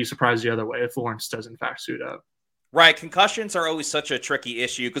wouldn't be surprised the other way if Lawrence does in fact suit up. Right. Concussions are always such a tricky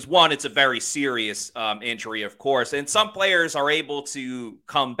issue because, one, it's a very serious injury, of course. And some players are able to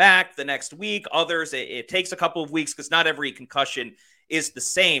come back the next week. Others, it takes a couple of weeks because not every concussion is the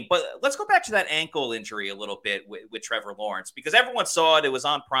same. But let's go back to that ankle injury a little bit with Trevor Lawrence, because everyone saw it. It was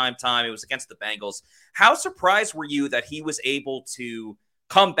on prime time. It was against the Bengals. How surprised were you that he was able to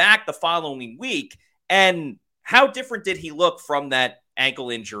come back the following week? And how different did he look from that ankle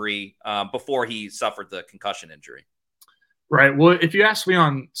injury before he suffered the concussion injury? Right. Well, if you asked me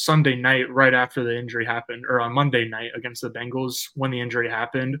on Sunday night, right after the injury happened, or on Monday night against the Bengals when the injury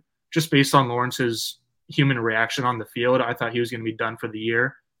happened, just based on Lawrence's human reaction on the field, I thought he was going to be done for the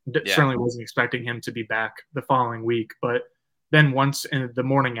year. Certainly wasn't expecting him to be back the following week. But then once in the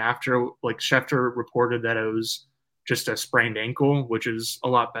morning after, like, Schefter reported that it was just a sprained ankle, which is a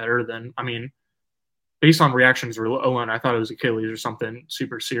lot better than, I mean, based on reactions alone, I thought it was Achilles or something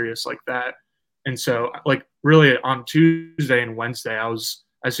super serious like that. And so, like, really on Tuesday and Wednesday,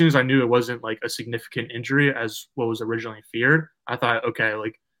 as soon as I knew it wasn't like a significant injury as what was originally feared, I thought, okay,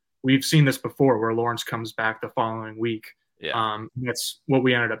 like, we've seen this before where Lawrence comes back the following week. Yeah. That's what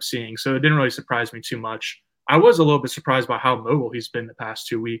we ended up seeing. So it didn't really surprise me too much. I was a little bit surprised by how mobile he's been the past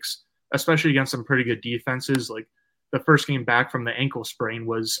 2 weeks, especially against some pretty good defenses. Like, the first game back from the ankle sprain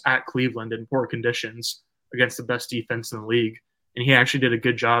was at Cleveland in poor conditions against the best defense in the league. And he actually did a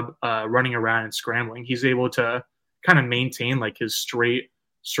good job running around and scrambling. He's able to kind of maintain like his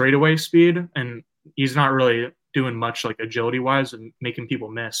straightaway speed, and he's not really doing much like agility wise and making people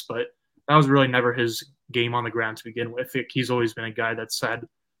miss. But that was really never his game on the ground to begin with. He's always been a guy that's had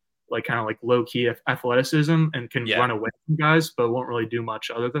like kind of like low key athleticism and can run away from guys, but won't really do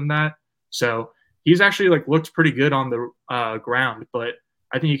much other than that. So he's actually like looked pretty good on the ground, but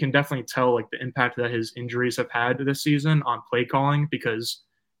I think you can definitely tell like the impact that his injuries have had this season on play calling, because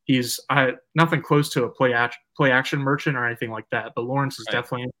he's nothing close to a play action merchant or anything like that. But Lawrence is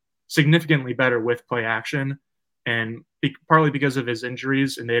definitely significantly better with play action, and partly because of his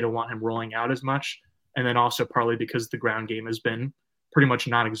injuries and they don't want him rolling out as much. And then also partly because the ground game has been pretty much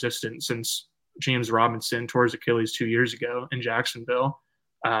non-existent since James Robinson tore his Achilles 2 years ago in Jacksonville.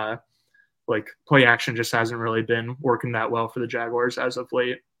 Like, play action just hasn't really been working that well for the Jaguars as of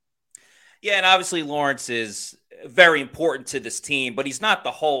late. Yeah, and obviously Lawrence is very important to this team, but he's not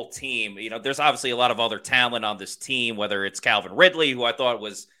the whole team. You know, there's obviously a lot of other talent on this team, whether it's Calvin Ridley, who I thought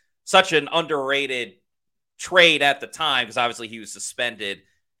was such an underrated trade at the time because obviously he was suspended,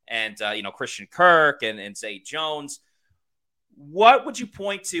 and, Christian Kirk and Zay Jones. What would you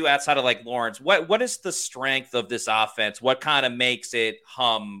point to outside of like Lawrence? What is the strength of this offense? What kind of makes it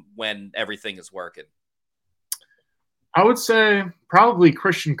hum when everything is working? I would say probably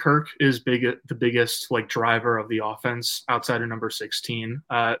Christian Kirk is the biggest like driver of the offense outside of number 16.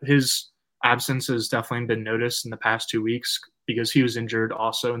 His absence has definitely been noticed in the past 2 weeks because he was injured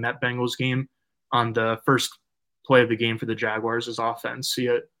also in that Bengals game on the first play of the game for the Jaguars' offense.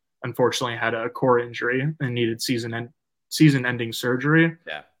 He unfortunately had a core injury and needed season-ending surgery.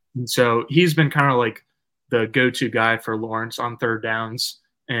 Yeah. And so he's been kind of like the go-to guy for Lawrence on third downs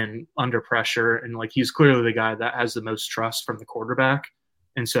and under pressure. And like, he's clearly the guy that has the most trust from the quarterback.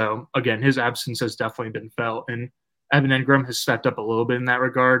 And so, again, his absence has definitely been felt. And Evan Ingram has stepped up a little bit in that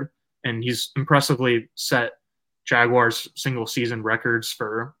regard. And he's impressively set Jaguars single season records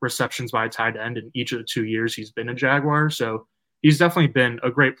for receptions by a tight end in each of the 2 years he's been a Jaguar. So he's definitely been a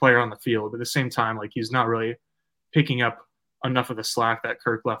great player on the field. But at the same time, like, he's not really picking up enough of the slack that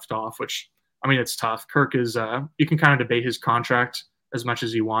Kirk left off, which, I mean, it's tough. Kirk is, you can kind of debate his contract as much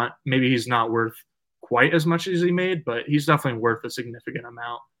as you want. Maybe he's not worth quite as much as he made, but he's definitely worth a significant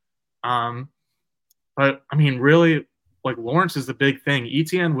amount. But I mean, really, like, Lawrence is the big thing.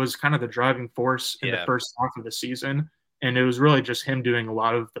 Etienne was kind of the driving force in the first half of the season, and it was really just him doing a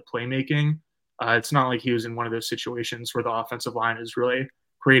lot of the playmaking. It's not like he was in one of those situations where the offensive line is really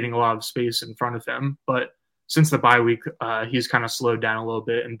creating a lot of space in front of him. But since the bye week, he's kind of slowed down a little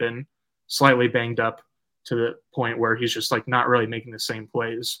bit and been slightly banged up to the point where he's just like not really making the same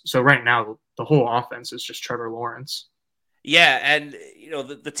plays. So right now, the whole offense is just Trevor Lawrence. Yeah, and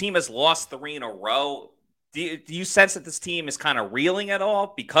the team has lost 3 in a row. Do you sense that this team is kind of reeling at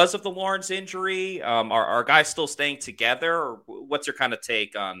all because of the Lawrence injury? Are guys still staying together, or what's your kind of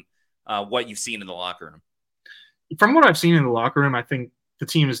take on what you've seen in the locker room? From what I've seen in the locker room, I think the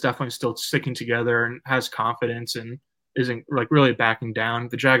team is definitely still sticking together and has confidence and isn't like really backing down.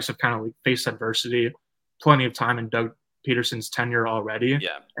 The Jags have kind of like faced adversity plenty of time in Doug Peterson's tenure already,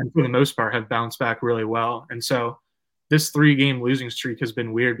 and for the most part have bounced back really well. And so this 3-game losing streak has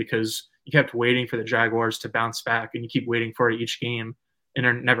been weird because you kept waiting for the Jaguars to bounce back, and you keep waiting for it each game, and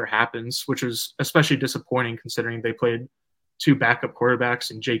it never happens, which was especially disappointing considering they played 2 backup quarterbacks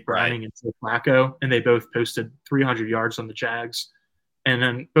in Jake Browning and Joe Flacco, and they both posted 300 yards on the Jags. And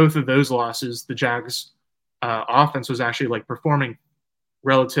then both of those losses, the Jags offense was actually like performing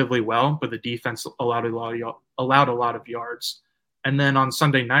relatively well, but the defense allowed a lot of yards. And then on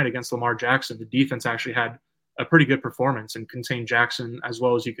Sunday night against Lamar Jackson, the defense actually had a pretty good performance and contained Jackson as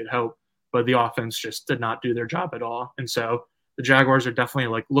well as you could hope, but the offense just did not do their job at all. And so the Jaguars are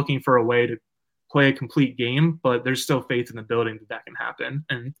definitely like looking for a way to play a complete game, but there's still faith in the building that can happen.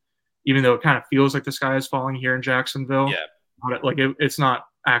 And even though it kind of feels like the sky is falling here in Jacksonville, it's not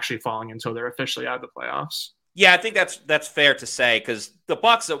actually falling until they're officially out of the playoffs. Yeah, I think that's fair to say, because the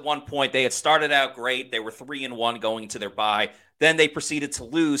Bucs at one point, they had started out great. They were 3-1 going into their bye. Then they proceeded to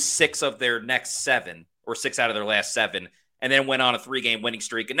lose 6 of their next 7, or 6 out of their last 7, and then went on a 3-game winning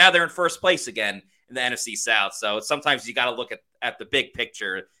streak. And now they're in first place again in the NFC South. So sometimes you got to look at the big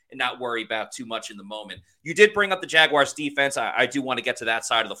picture and not worry about too much in the moment. You did bring up the Jaguars defense. I do want to get to that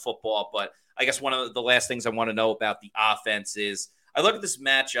side of the football, but I guess one of the last things I want to know about the offense is I look at this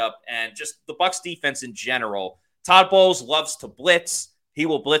matchup and just the Bucs defense in general. Todd Bowles loves to blitz. He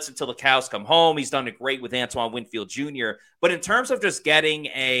will blitz until the cows come home. He's done it great with Antoine Winfield Jr. But in terms of just getting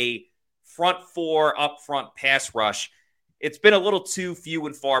a front 4 up front pass rush, it's been a little too few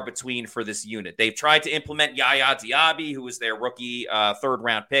and far between for this unit. They've tried to implement Yaya Diaby, who was their rookie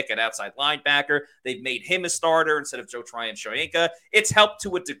 3rd-round pick at outside linebacker. They've made him a starter instead of Joe Tryon-Shoyinka. It's helped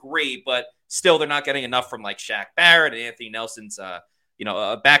to a degree, but still they're not getting enough from like Shaq Barrett and Anthony Nelson's a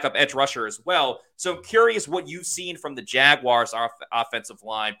backup edge rusher as well. So I'm curious what you've seen from the Jaguars offensive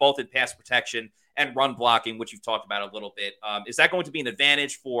line, both in pass protection and run blocking, which you've talked about a little bit. Is that going to be an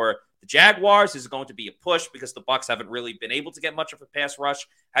advantage for the Jaguars? Is it going to be a push because the Bucs haven't really been able to get much of a pass rush?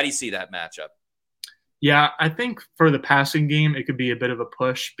 How do you see that matchup? Yeah, I think for the passing game, it could be a bit of a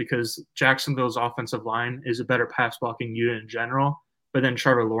push because Jacksonville's offensive line is a better pass blocking unit in general. But then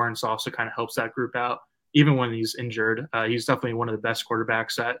Trevor Lawrence also kind of helps that group out. Even when he's injured, he's definitely one of the best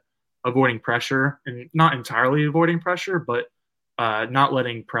quarterbacks at avoiding pressure, and not entirely avoiding pressure, but not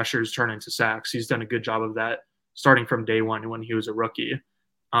letting pressures turn into sacks. He's done a good job of that starting from day one when he was a rookie.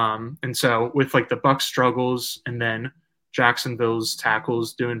 And so with like the Bucs struggles and then Jacksonville's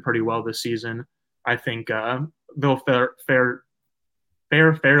tackles doing pretty well this season, I think they'll fare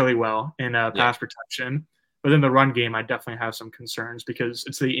fairly well in pass protection. But then the run game, I definitely have some concerns because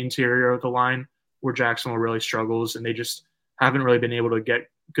it's the interior of the line where Jacksonville really struggles, and they just haven't really been able to get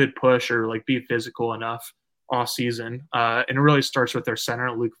good push or like be physical enough all season. And it really starts with their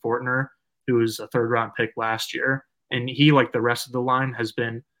center, Luke Fortner, who was a 3rd-round pick last year. And he, like the rest of the line, has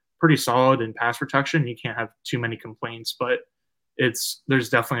been pretty solid in pass protection. You can't have too many complaints, but there's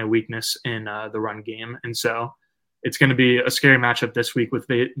definitely a weakness in the run game. And so it's going to be a scary matchup this week with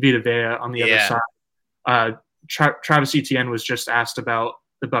Vita Vea on the other side. Travis Etienne was just asked about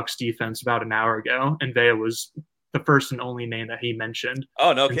the Bucs defense about an hour ago, and Vea was the first and only name that he mentioned.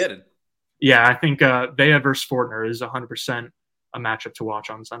 Oh, no kidding. Yeah, I think Vea versus Fortner is 100% a matchup to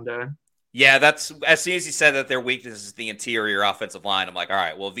watch on Sunday. Yeah, that's as soon as you said that their weakness is the interior offensive line. I'm like, all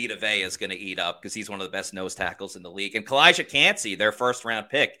right, well, Vita Vea is going to eat up because he's one of the best nose tackles in the league. And Kalijah Cansey, their first round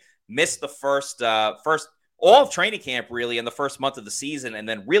pick, missed the first all of training camp really in the first month of the season, and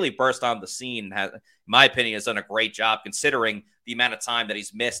then really burst on the scene. In my opinion, has done a great job considering the amount of time that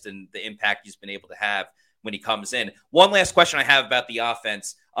he's missed and the impact he's been able to have when he comes in. One last question I have about the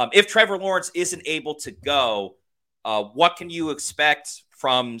offense: if Trevor Lawrence isn't able to go, what can you expect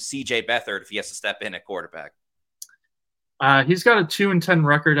from CJ Beathard if he has to step in at quarterback? He's got a 2-10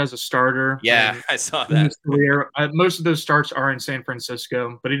 record as a starter. Yeah, I saw that. His career. Most of those starts are in San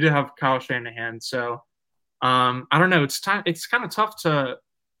Francisco, but he did have Kyle Shanahan. So I don't know. It's kind of tough to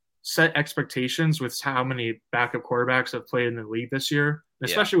set expectations with how many backup quarterbacks have played in the league this year,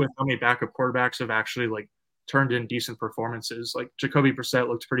 especially with how many backup quarterbacks have actually turned in decent performances. Like Jacoby Brissett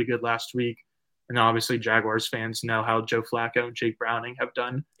looked pretty good last week. And obviously Jaguars fans know how Joe Flacco and Jake Browning have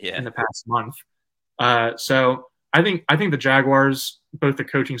done in the past month. So I think the Jaguars, both the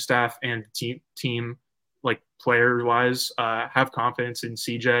coaching staff and the team player-wise, have confidence in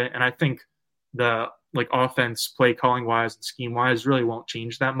CJ. And I think the offense play calling wise and scheme wise really won't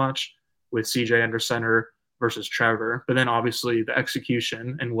change that much with CJ under center versus Trevor. But then obviously the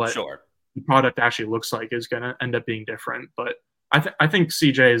execution and what the product actually looks like is going to end up being different. But I think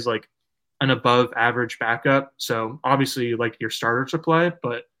CJ is an above average backup. So obviously your starter to play,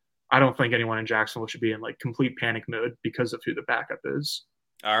 but I don't think anyone in Jacksonville should be in complete panic mode because of who the backup is.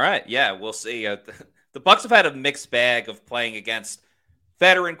 All right. Yeah, we'll see. The Bucs have had a mixed bag of playing against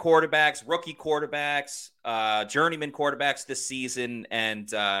veteran quarterbacks, rookie quarterbacks, journeyman quarterbacks this season. And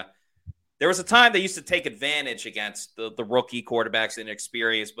there was a time they used to take advantage against the rookie quarterbacks in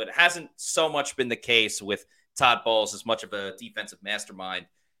experience, but it hasn't so much been the case with Todd Bowles, as much of a defensive mastermind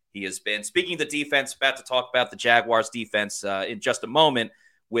he has been. Speaking of the defense, about to talk about the Jaguars defense in just a moment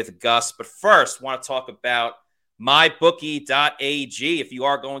with Gus. But first, want to talk about mybookie.ag. If you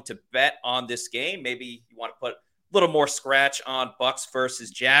are going to bet on this game, maybe you want to put a little more scratch on Bucs versus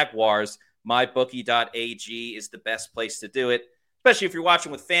Jaguars, mybookie.ag is the best place to do it, especially if you're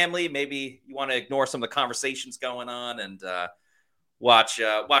watching with family. Maybe you want to ignore some of the conversations going on and watch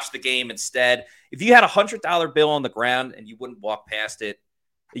the game instead. If you had $100 bill on the ground and you wouldn't walk past it,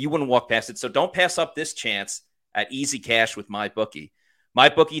 so don't pass up this chance at easy cash with MyBookie.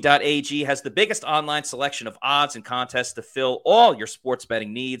 MyBookie.ag has the biggest online selection of odds and contests to fill all your sports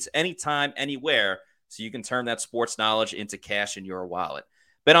betting needs anytime, anywhere, so you can turn that sports knowledge into cash in your wallet.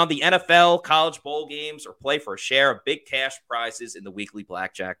 Bet on the NFL, college bowl games, or play for a share of big cash prizes in the weekly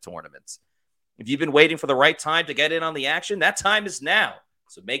blackjack tournaments. If you've been waiting for the right time to get in on the action, that time is now.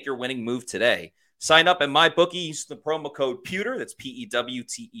 So make your winning move today. Sign up at MyBookie, use the promo code PEWTER, that's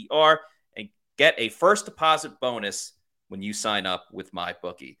PEWTER, and get a first deposit bonus when you sign up with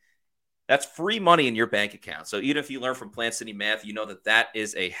MyBookie. That's free money in your bank account. So even if you learn from Plant City Math, you know that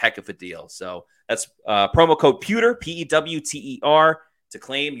is a heck of a deal. So that's promo code PEWTER, PEWTER, to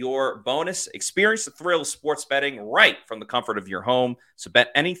claim your bonus. Experience the thrill of sports betting right from the comfort of your home. So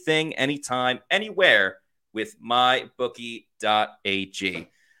bet anything, anytime, anywhere with MyBookie.ag.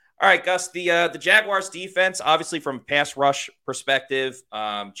 All right, Gus, the Jaguars defense, obviously from a pass rush perspective,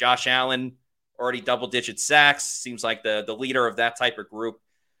 Josh Allen, already double-digit sacks, seems like the leader of that type of group.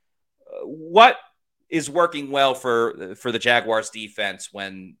 What is working well for the Jaguars defense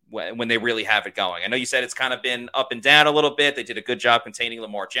when they really have it going? I know you said it's kind of been up and down a little bit. They did a good job containing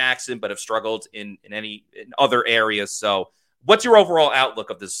Lamar Jackson, but have struggled in other areas. So what's your overall outlook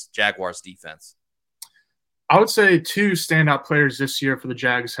of this Jaguars defense? I would say two standout players this year for the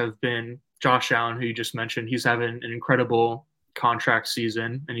Jags have been Josh Allen, who you just mentioned. He's having an incredible contract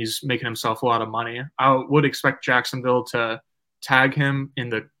season, and he's making himself a lot of money. I would expect Jacksonville to tag him in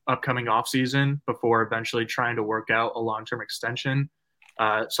the upcoming offseason before eventually trying to work out a long-term extension.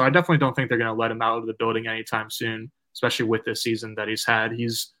 So I definitely don't think they're going to let him out of the building anytime soon, especially with this season that he's had.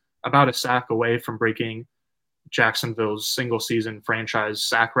 He's about a sack away from breaking Jacksonville's single-season franchise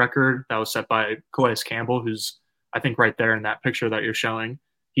sack record that was set by Calais Campbell, who's, I think, right there in that picture that you're showing.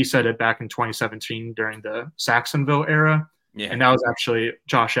 He set it back in 2017 during the Saxonville era. Yeah. And that was actually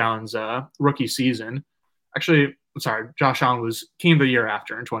Josh Allen's rookie season. Actually, Josh Allen was team of the year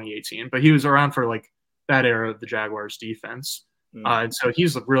after in 2018, but he was around for that era of the Jaguars defense. And so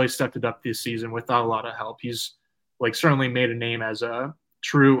he's really stepped it up this season without a lot of help. He's certainly made a name as a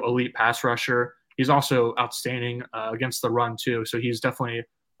true elite pass rusher. He's also outstanding against the run too. So he's definitely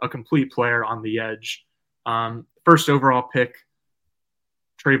a complete player on the edge. First overall pick,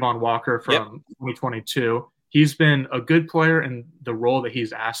 Trayvon Walker from 2022. He's been a good player in the role that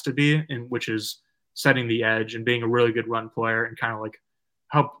he's asked to be in, which is setting the edge and being a really good run player and kind of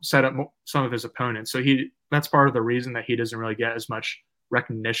help set up some of his opponents. So that's part of the reason that he doesn't really get as much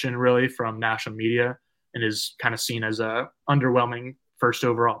recognition really from national media and is kind of seen as a underwhelming first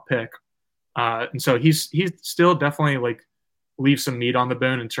overall pick. And so he's still definitely like leaves some meat on the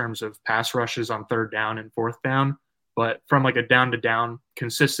bone in terms of pass rushes on third down and fourth down. But from like a down to down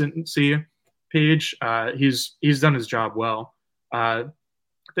consistency page, he's done his job well. The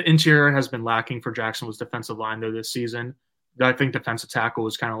interior has been lacking for Jacksonville's defensive line though this season. I think defensive tackle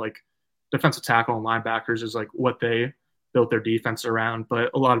is kind of like defensive tackle and linebackers is like what they built their defense around.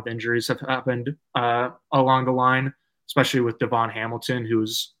 But a lot of injuries have happened along the line, especially with Devon Hamilton, who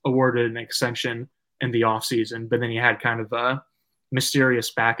was awarded an extension in the offseason, but then he had kind of a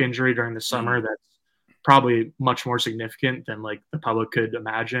mysterious back injury during the summer that's probably much more significant than like the public could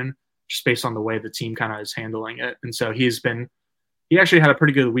imagine, just based on the way the team kind of is handling it. And so he actually had a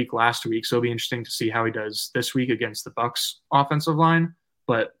pretty good week last week, so it'll be interesting to see how he does this week against the Bucs offensive line.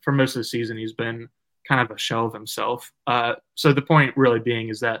 But for most of the season, he's been kind of a shell of himself. So the point really being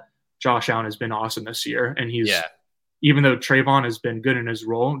is that Josh Allen has been awesome this year, and even though Trayvon has been good in his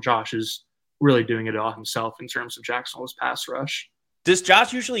role, Josh is really doing it all himself in terms of Jacksonville's pass rush. Does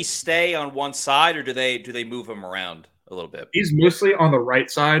Josh usually stay on one side, or do they move him around a little bit? He's mostly on the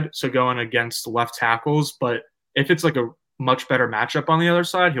right side, so going against left tackles. But if it's like a much better matchup on the other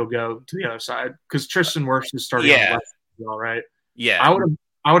side, he'll go to the other side because Tristan Wirfs is starting on the left as well, right? Yeah,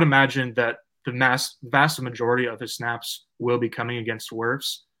 I would imagine that the vast majority of his snaps will be coming against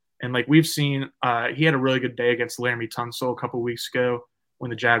Wirfs. And like we've seen, he had a really good day against Laramie Tunsil a couple of weeks ago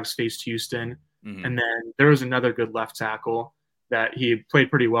when the Jags faced Houston. Mm-hmm. And then there was another good left tackle that he played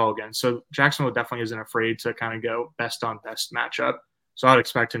pretty well against. So Jacksonville definitely isn't afraid to kind of go best on best matchup. So I'd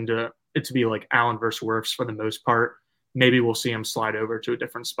expect it to be like Allen versus Wirfs for the most part. Maybe we'll see him slide over to a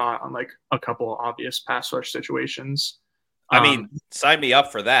different spot on like a couple obvious pass rush situations. I mean, sign me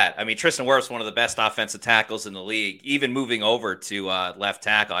up for that. I mean, Tristan Wirfs, one of the best offensive tackles in the league. Even moving over to left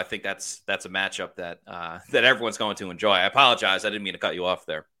tackle, I think that's a matchup that everyone's going to enjoy. I apologize, I didn't mean to cut you off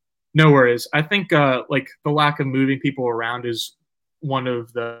there. No worries. I think like the lack of moving people around is one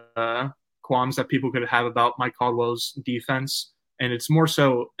of the qualms that people could have about Mike Caldwell's defense, and it's more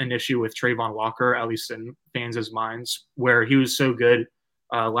so an issue with Trayvon Walker, at least in fans' minds, where he was so good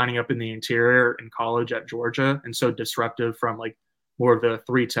lining up in the interior in college at Georgia and so disruptive from like more of the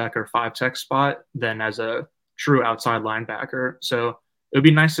 3-tech or 5-tech spot than as a true outside linebacker. So it would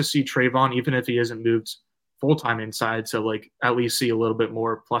be nice to see Trayvon, even if he isn't moved full-time inside, to like at least see a little bit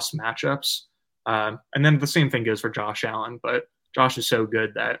more plus matchups. And then the same thing goes for Josh Allen, but Josh is so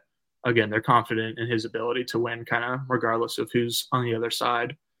good that, again, they're confident in his ability to win kind of regardless of who's on the other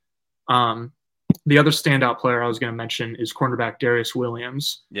side. The other standout player I was going to mention is cornerback Darius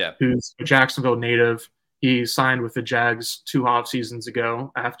Williams, who's a Jacksonville native. He signed with the Jags 2 off seasons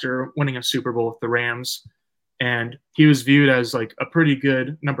ago after winning a Super Bowl with the Rams. And he was viewed as like a pretty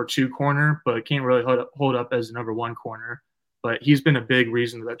good number 2 corner, but can't really hold up as a number 1 corner. But he's been a big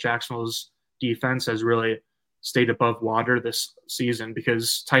reason that Jacksonville's defense has really stayed above water this season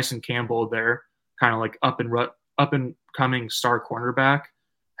because Tyson Campbell, their kind of like up and coming star cornerback,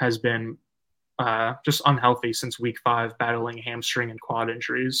 has been just unhealthy since week 5, battling hamstring and quad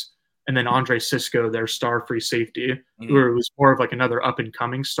injuries. And then Andre Cisco, their star free safety, who was more of like another up and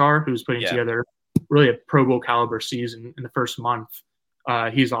coming star who's putting together really a Pro Bowl caliber season in the first month.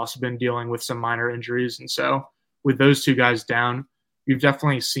 He's also been dealing with some minor injuries. And so with those 2 guys down, you've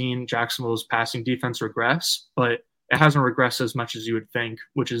definitely seen Jacksonville's passing defense regress, but it hasn't regressed as much as you would think,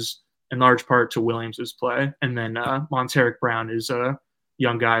 which is in large part to Williams' play. And then Monteric Brown is a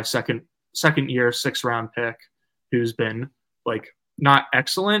young guy, second year, 6th round pick, who's been like not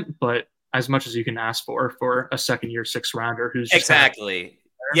excellent, but as much as you can ask for a 2nd year, 6th rounder who's just exactly.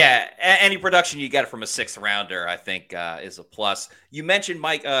 Yeah, any production you get from a 6th rounder, I think, is a plus. You mentioned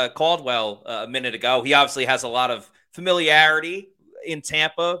Mike Caldwell a minute ago. He obviously has a lot of familiarity in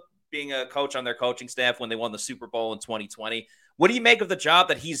Tampa, being a coach on their coaching staff when they won the Super Bowl in 2020. What do you make of the job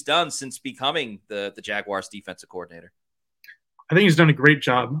that he's done since becoming the Jaguars defensive coordinator? I think he's done a great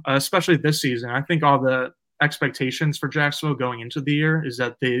job, especially this season. I think all the expectations for Jacksonville going into the year is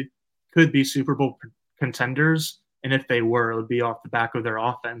that they could be Super Bowl contenders. And if they were, it would be off the back of their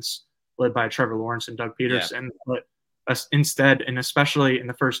offense led by Trevor Lawrence and Doug Peterson. Yeah. But instead, and especially in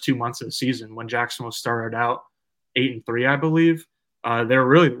the first 2 months of the season when Jacksonville started out 8-3, I believe, they were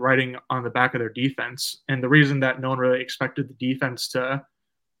really riding on the back of their defense. And the reason that no one really expected the defense to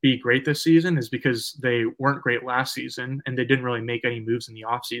be great this season is because they weren't great last season and they didn't really make any moves in the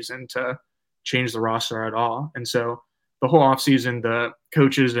offseason to change the roster at all. And so the whole offseason, the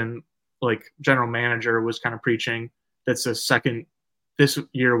coaches and like general manager was kind of preaching that's the second this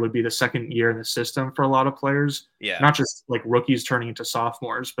year would be the second year in the system for a lot of players. Yeah. Not just like rookies turning into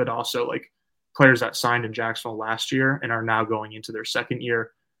sophomores, but also like players that signed in Jacksonville last year and are now going into their second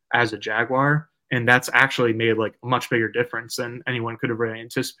year as a Jaguar. And that's actually made like a much bigger difference than anyone could have really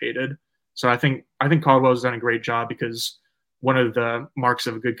anticipated. So I think Caldwell's done a great job, because one of the marks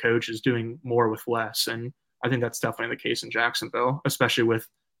of a good coach is doing more with less. And I think that's definitely the case in Jacksonville, especially with,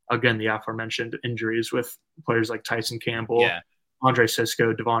 again, the aforementioned injuries with players like Tyson Campbell, Andre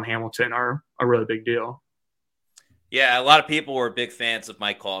Sisco, Devon Hamilton are a really big deal. Yeah, a lot of people were big fans of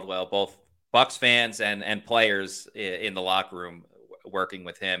Mike Caldwell, both Bucs fans and players in the locker room working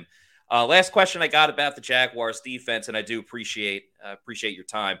with him. Last question I got about the Jaguars defense, and I do appreciate your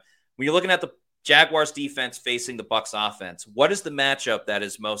time. When you're looking at the Jaguars defense facing the Bucs offense, what is the matchup that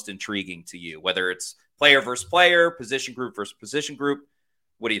is most intriguing to you? Whether it's player versus player, position group versus position group,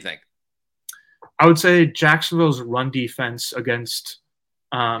 what do you think? I would say Jacksonville's run defense against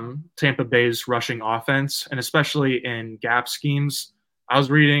Tampa Bay's rushing offense, and especially in gap schemes. I was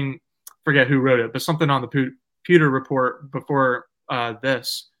reading, forget who wrote it, but something on the Pewter report before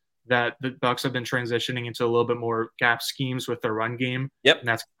this, that the Bucs have been transitioning into a little bit more gap schemes with their run game. Yep. And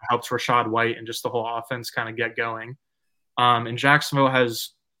that's helps Rachaad White and just the whole offense kind of get going. And Jacksonville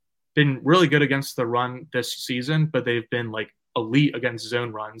has been really good against the run this season, but they've been like elite against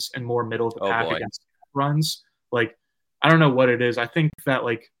zone runs and more middle of the pack against runs. Like, I don't know what it is. I think that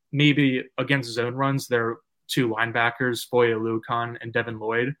like maybe against zone runs, their two linebackers, Foye Oluokun and Devin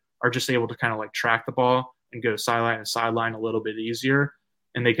Lloyd, are just able to kind of like track the ball and go sideline to sideline a little bit easier.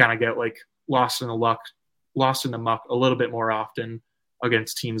 And they kind of get like lost in the muck a little bit more often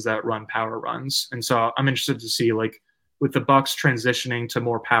against teams that run power runs. And so I'm interested to see, like, with the Bucs transitioning to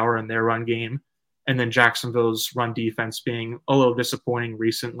more power in their run game, and then Jacksonville's run defense being a little disappointing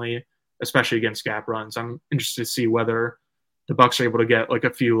recently, especially against gap runs. I'm interested to see whether the Bucs are able to get like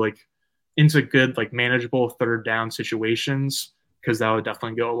a few like into good, like manageable third down situations, because that would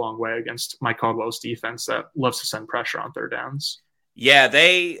definitely go a long way against Mike Caldwell's defense that loves to send pressure on third downs. Yeah,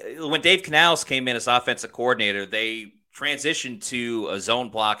 when Dave Canales came in as offensive coordinator, they transitioned to a zone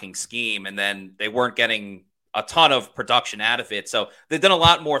blocking scheme, and then they weren't getting a ton of production out of it. So they've done a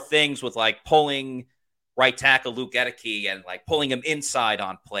lot more things with like pulling right tackle Luke Edeke and like pulling him inside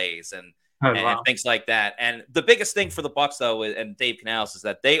on plays and things like that. And the biggest thing for the Bucs, though, and Dave Canales, is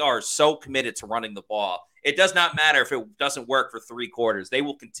that they are so committed to running the ball. It does not matter if it doesn't work for 3 quarters. They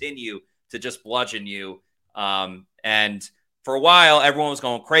will continue to just bludgeon you. And for a while, everyone was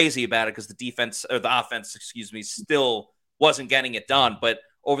going crazy about it because the offense, still wasn't getting it done. But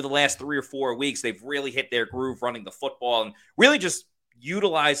over the last 3 or 4 weeks, they've really hit their groove running the football and really just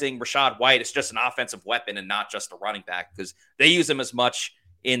utilizing Rachaad White as just an offensive weapon and not just a running back, because they use him as much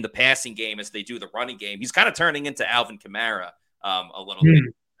in the passing game as they do the running game. He's kind of turning into Alvin Kamara a little bit,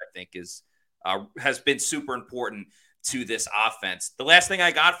 I think has been super important to this offense. The last thing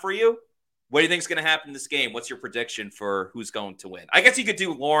I got for you, what do you think is going to happen in this game? What's your prediction for who's going to win? I guess you could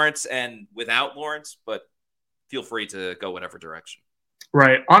do Lawrence and without Lawrence, but feel free to go whatever direction.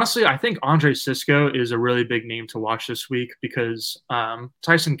 Right. Honestly, I think Andre Sisco is a really big name to watch this week, because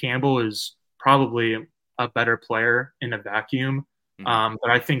Tyson Campbell is probably a better player in a vacuum. But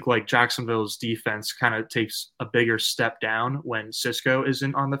I think like Jacksonville's defense kind of takes a bigger step down when Sisco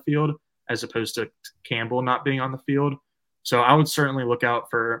isn't on the field, as opposed to Campbell not being on the field. So I would certainly look out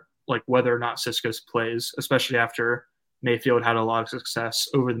for like whether or not Sisco plays, especially after Mayfield had a lot of success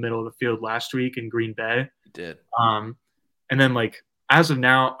over the middle of the field last week in Green Bay. He did. And then like as of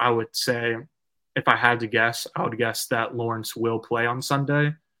now, I would say if I had to guess, I would guess that Lawrence will play on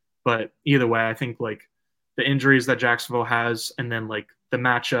Sunday. But either way, I think like the injuries that Jacksonville has, and then like the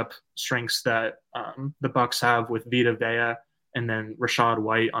matchup strengths that the Bucs have with Vita Vea and then Rachaad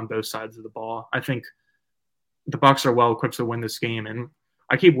White on both sides of the ball, I think the Bucs are well equipped to win this game. And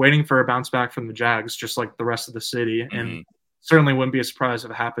I keep waiting for a bounce back from the Jags, just like the rest of the city. And certainly wouldn't be a surprise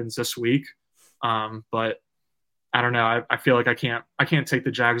if it happens this week. But I don't know. I feel like I can't take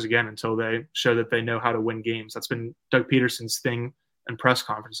the Jags again until they show that they know how to win games. That's been Doug Peterson's thing in press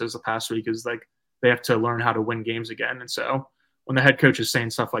conferences the past week, is like they have to learn how to win games again. And so when the head coach is saying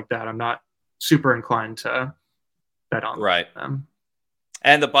stuff like that, I'm not super inclined to bet on them.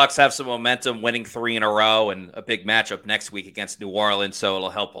 And the Bucs have some momentum, winning 3 in a row, and a big matchup next week against New Orleans. So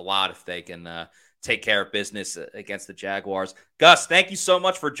it'll help a lot if they can take care of business against the Jaguars. Gus, thank you so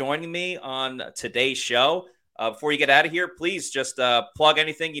much for joining me on today's show. Before you get out of here, please just plug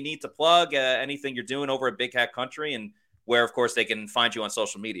anything you need to plug, anything you're doing over at Big Hat Country, and where, of course, they can find you on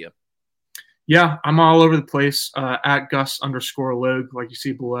social media. Yeah, I'm all over the place. At Gus_Logue, like you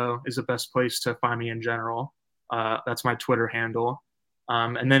see below, is the best place to find me in general. That's my Twitter handle.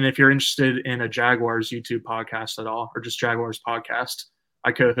 And then if you're interested in a Jaguars YouTube podcast at all, or just Jaguars podcast,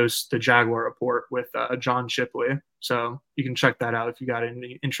 I co-host the Jaguar Report with John Shipley. So you can check that out if you got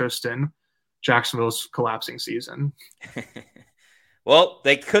any interest in Jacksonville's collapsing season. Well,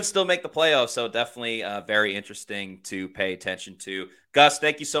 they could still make the playoffs, so definitely very interesting to pay attention to. Gus,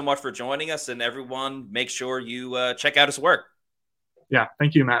 thank you so much for joining us, and everyone, make sure you check out his work. Yeah,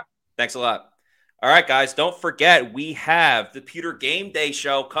 thank you, Matt. Thanks a lot. All right, guys, don't forget, we have the Pewter Game Day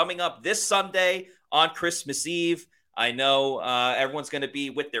show coming up this Sunday on Christmas Eve. I know everyone's going to be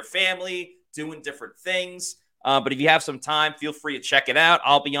with their family, doing different things. But if you have some time, feel free to check it out.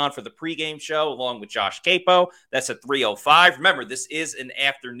 I'll be on for the pregame show along with Josh Capo. That's at 3:05. Remember, this is an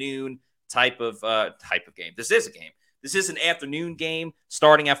afternoon type of game. This is a game. This is an afternoon game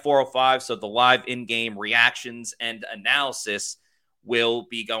starting at 4:05. So the live in-game reactions and analysis will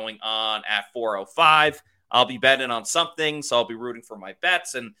be going on at 4:05. I'll be betting on something, so I'll be rooting for my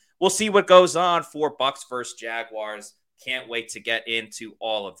bets, and we'll see what goes on for Bucs versus Jaguars. Can't wait to get into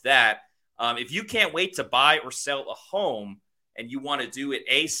all of that. If you can't wait to buy or sell a home and you want to do it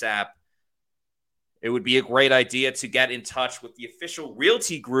ASAP, it would be a great idea to get in touch with the official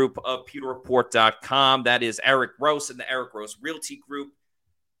realty group of PewterReport.com. That is Eric Gross and the Eric Gross Realty Group.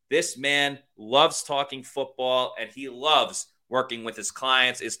 This man loves talking football, and he loves working with his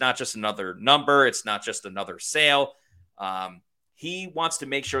clients. It's not just another number. It's not just another sale. He wants to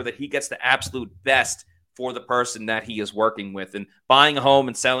make sure that he gets the absolute best for the person that he is working with. And buying a home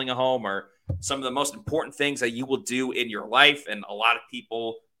and selling a home are some of the most important things that you will do in your life. And a lot of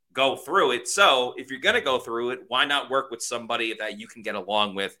people go through it. So if you're going to go through it, why not work with somebody that you can get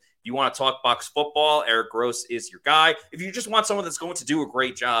along with? If you want to talk Bucs football, Eric Gross is your guy. If you just want someone that's going to do a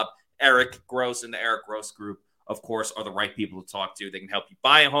great job, Eric Gross and the Eric Gross Group, of course, are the right people to talk to. They can help you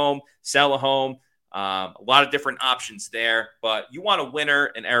buy a home, sell a home, a lot of different options there. But you want a winner,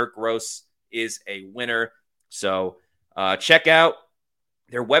 and Eric Gross is a winner. So check out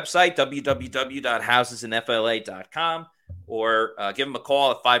their website, www.housesinfla.com, or give them a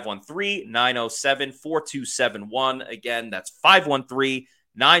call at 513-907-4271. Again, that's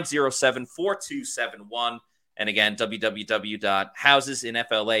 513-907-4271. And again,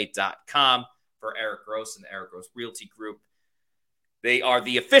 www.housesinfla.com for Eric Gross and the Eric Gross Realty Group. They are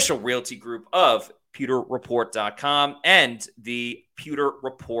the official realty group of PewterReport.com and the Pewter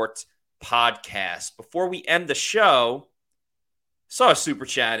Report podcast. Before we end the show, saw a super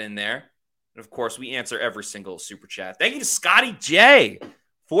chat in there. And of course, we answer every single super chat. Thank you to Scotty J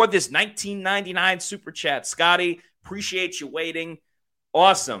for this $19.99 super chat. Scotty, appreciate you waiting.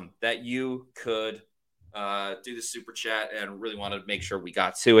 Awesome that you could do the super chat, and really wanted to make sure we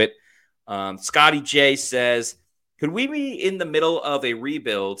got to it. Scotty J says, could we be in the middle of a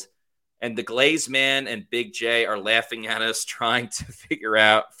rebuild and the Glaze Man and Big J are laughing at us trying to figure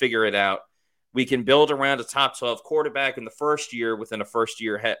it out? We can build around a top 12 quarterback in the first year within a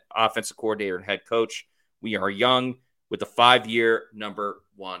first-year offensive coordinator and head coach. We are young with a 5-year number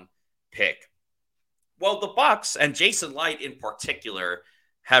 1 pick. Well, the Bucs and Jason Light in particular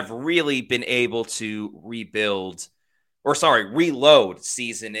have really been able to reload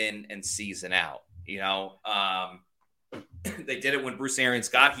season in and season out. You know, they did it when Bruce Arians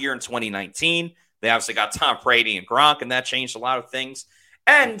got here in 2019. They obviously got Tom Brady and Gronk, and that changed a lot of things.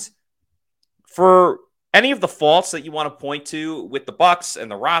 And for any of the faults that you want to point to with the Bucs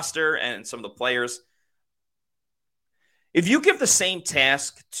and the roster and some of the players, if you give the same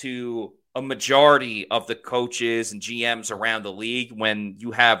task to a majority of the coaches and GMs around the league when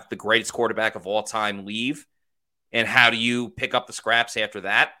you have the greatest quarterback of all time leave, and how do you pick up the scraps after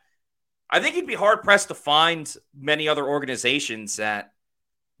that? I think you'd be hard-pressed to find many other organizations that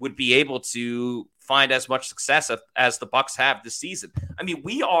would be able to find as much success as the Bucs have this season. I mean,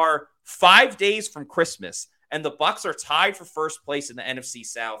 we are 5 days from Christmas, and the Bucs are tied for first place in the NFC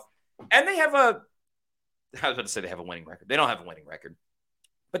South. And they have I was about to say they have a winning record. They don't have a winning record.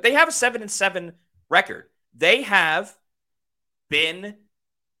 But they have a 7-7 record. They have been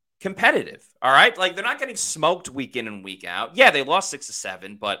competitive, all right? Like, they're not getting smoked week in and week out. Yeah, they lost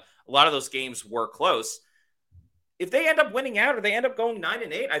 6-7, but a lot of those games were close. If they end up winning out or they end up going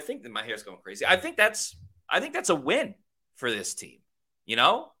 9-8, I think that my hair's going crazy. I think that's a win for this team, you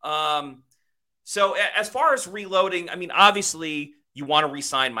know? So as far as reloading, I mean, obviously you want to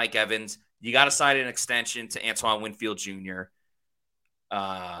re-sign Mike Evans. You got to sign an extension to Antoine Winfield Jr.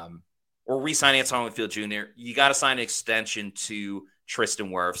 Or re-sign Antoine Winfield Jr. You got to sign an extension to Tristan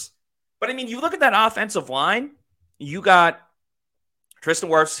Wirfs. But, I mean, you look at that offensive line, you got Tristan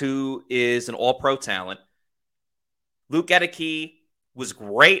Wirfs, who is an all-pro talent. Luke Edeke, was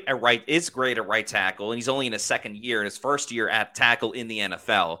great at right tackle, and he's only in his second year, his first year at tackle in the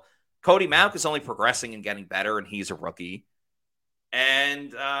NFL. Cody Mauch is only progressing and getting better, and he's a rookie.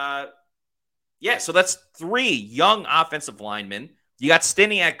 And, so that's 3 young offensive linemen. You got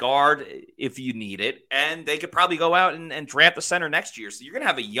Stinney at guard if you need it, and they could probably go out and draft the center next year. So you're going to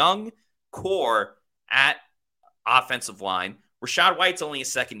have a young core at offensive line. Rachaad White's only a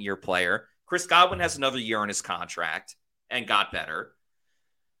second-year player. Chris Godwin has another year on his contract and got better.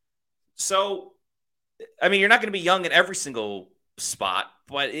 So, I mean, you're not going to be young in every single spot,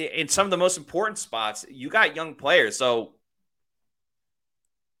 but in some of the most important spots, you got young players. So,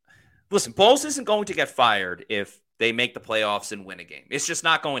 listen, Bowles isn't going to get fired if they make the playoffs and win a game. It's just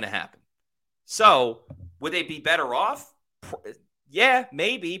not going to happen. So, would they be better off? Yeah,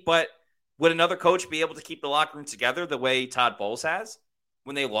 maybe, but would another coach be able to keep the locker room together the way Todd Bowles has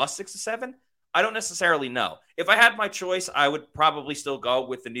when they lost 6-7? I don't necessarily know. If I had my choice, I would probably still go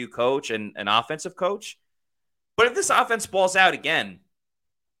with the new coach and an offensive coach. But if this offense balls out again,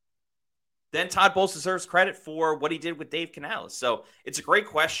 then Todd Bowles deserves credit for what he did with Dave Canales. So it's a great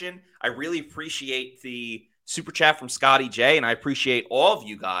question. I really appreciate the super chat from Scotty J, and I appreciate all of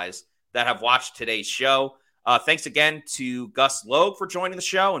you guys that have watched today's show. Thanks again to Gus Logue for joining the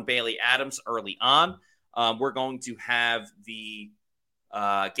show and Bailey Adams early on. We're going to have the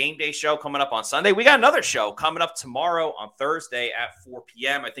game day show coming up on Sunday. We got another show coming up tomorrow on Thursday at 4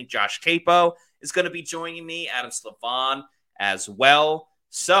 p.m. I think Josh Capo is going to be joining me, Adam Slavon as well.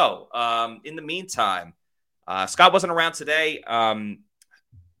 So, in the meantime, Scott wasn't around today.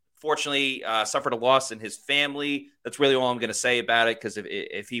 Fortunately, suffered a loss in his family. That's really all I'm going to say about it, because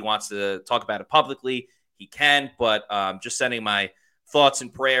if he wants to talk about it publicly, he can. But just sending my thoughts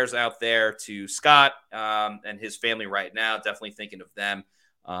and prayers out there to Scott and his family right now. Definitely thinking of them.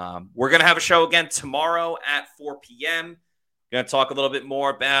 We're going to have a show again tomorrow at 4 p.m. Going to talk a little bit more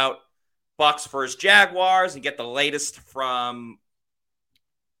about Bucs versus Jaguars and get the latest from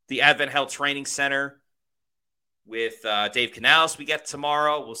the Advent Health Training Center with Dave Canales. We get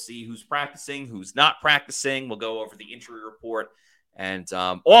tomorrow. We'll see who's practicing, who's not practicing. We'll go over the injury report and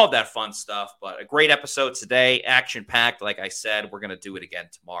all of that fun stuff. But a great episode today, action-packed. Like I said, we're going to do it again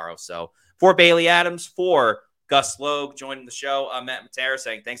tomorrow. So for Bailey Adams, for Gus Logue joining the show, I'm Matt Matera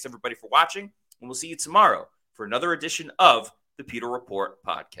saying thanks, everybody, for watching. And we'll see you tomorrow for another edition of the Pewter Report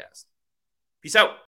podcast. Peace out.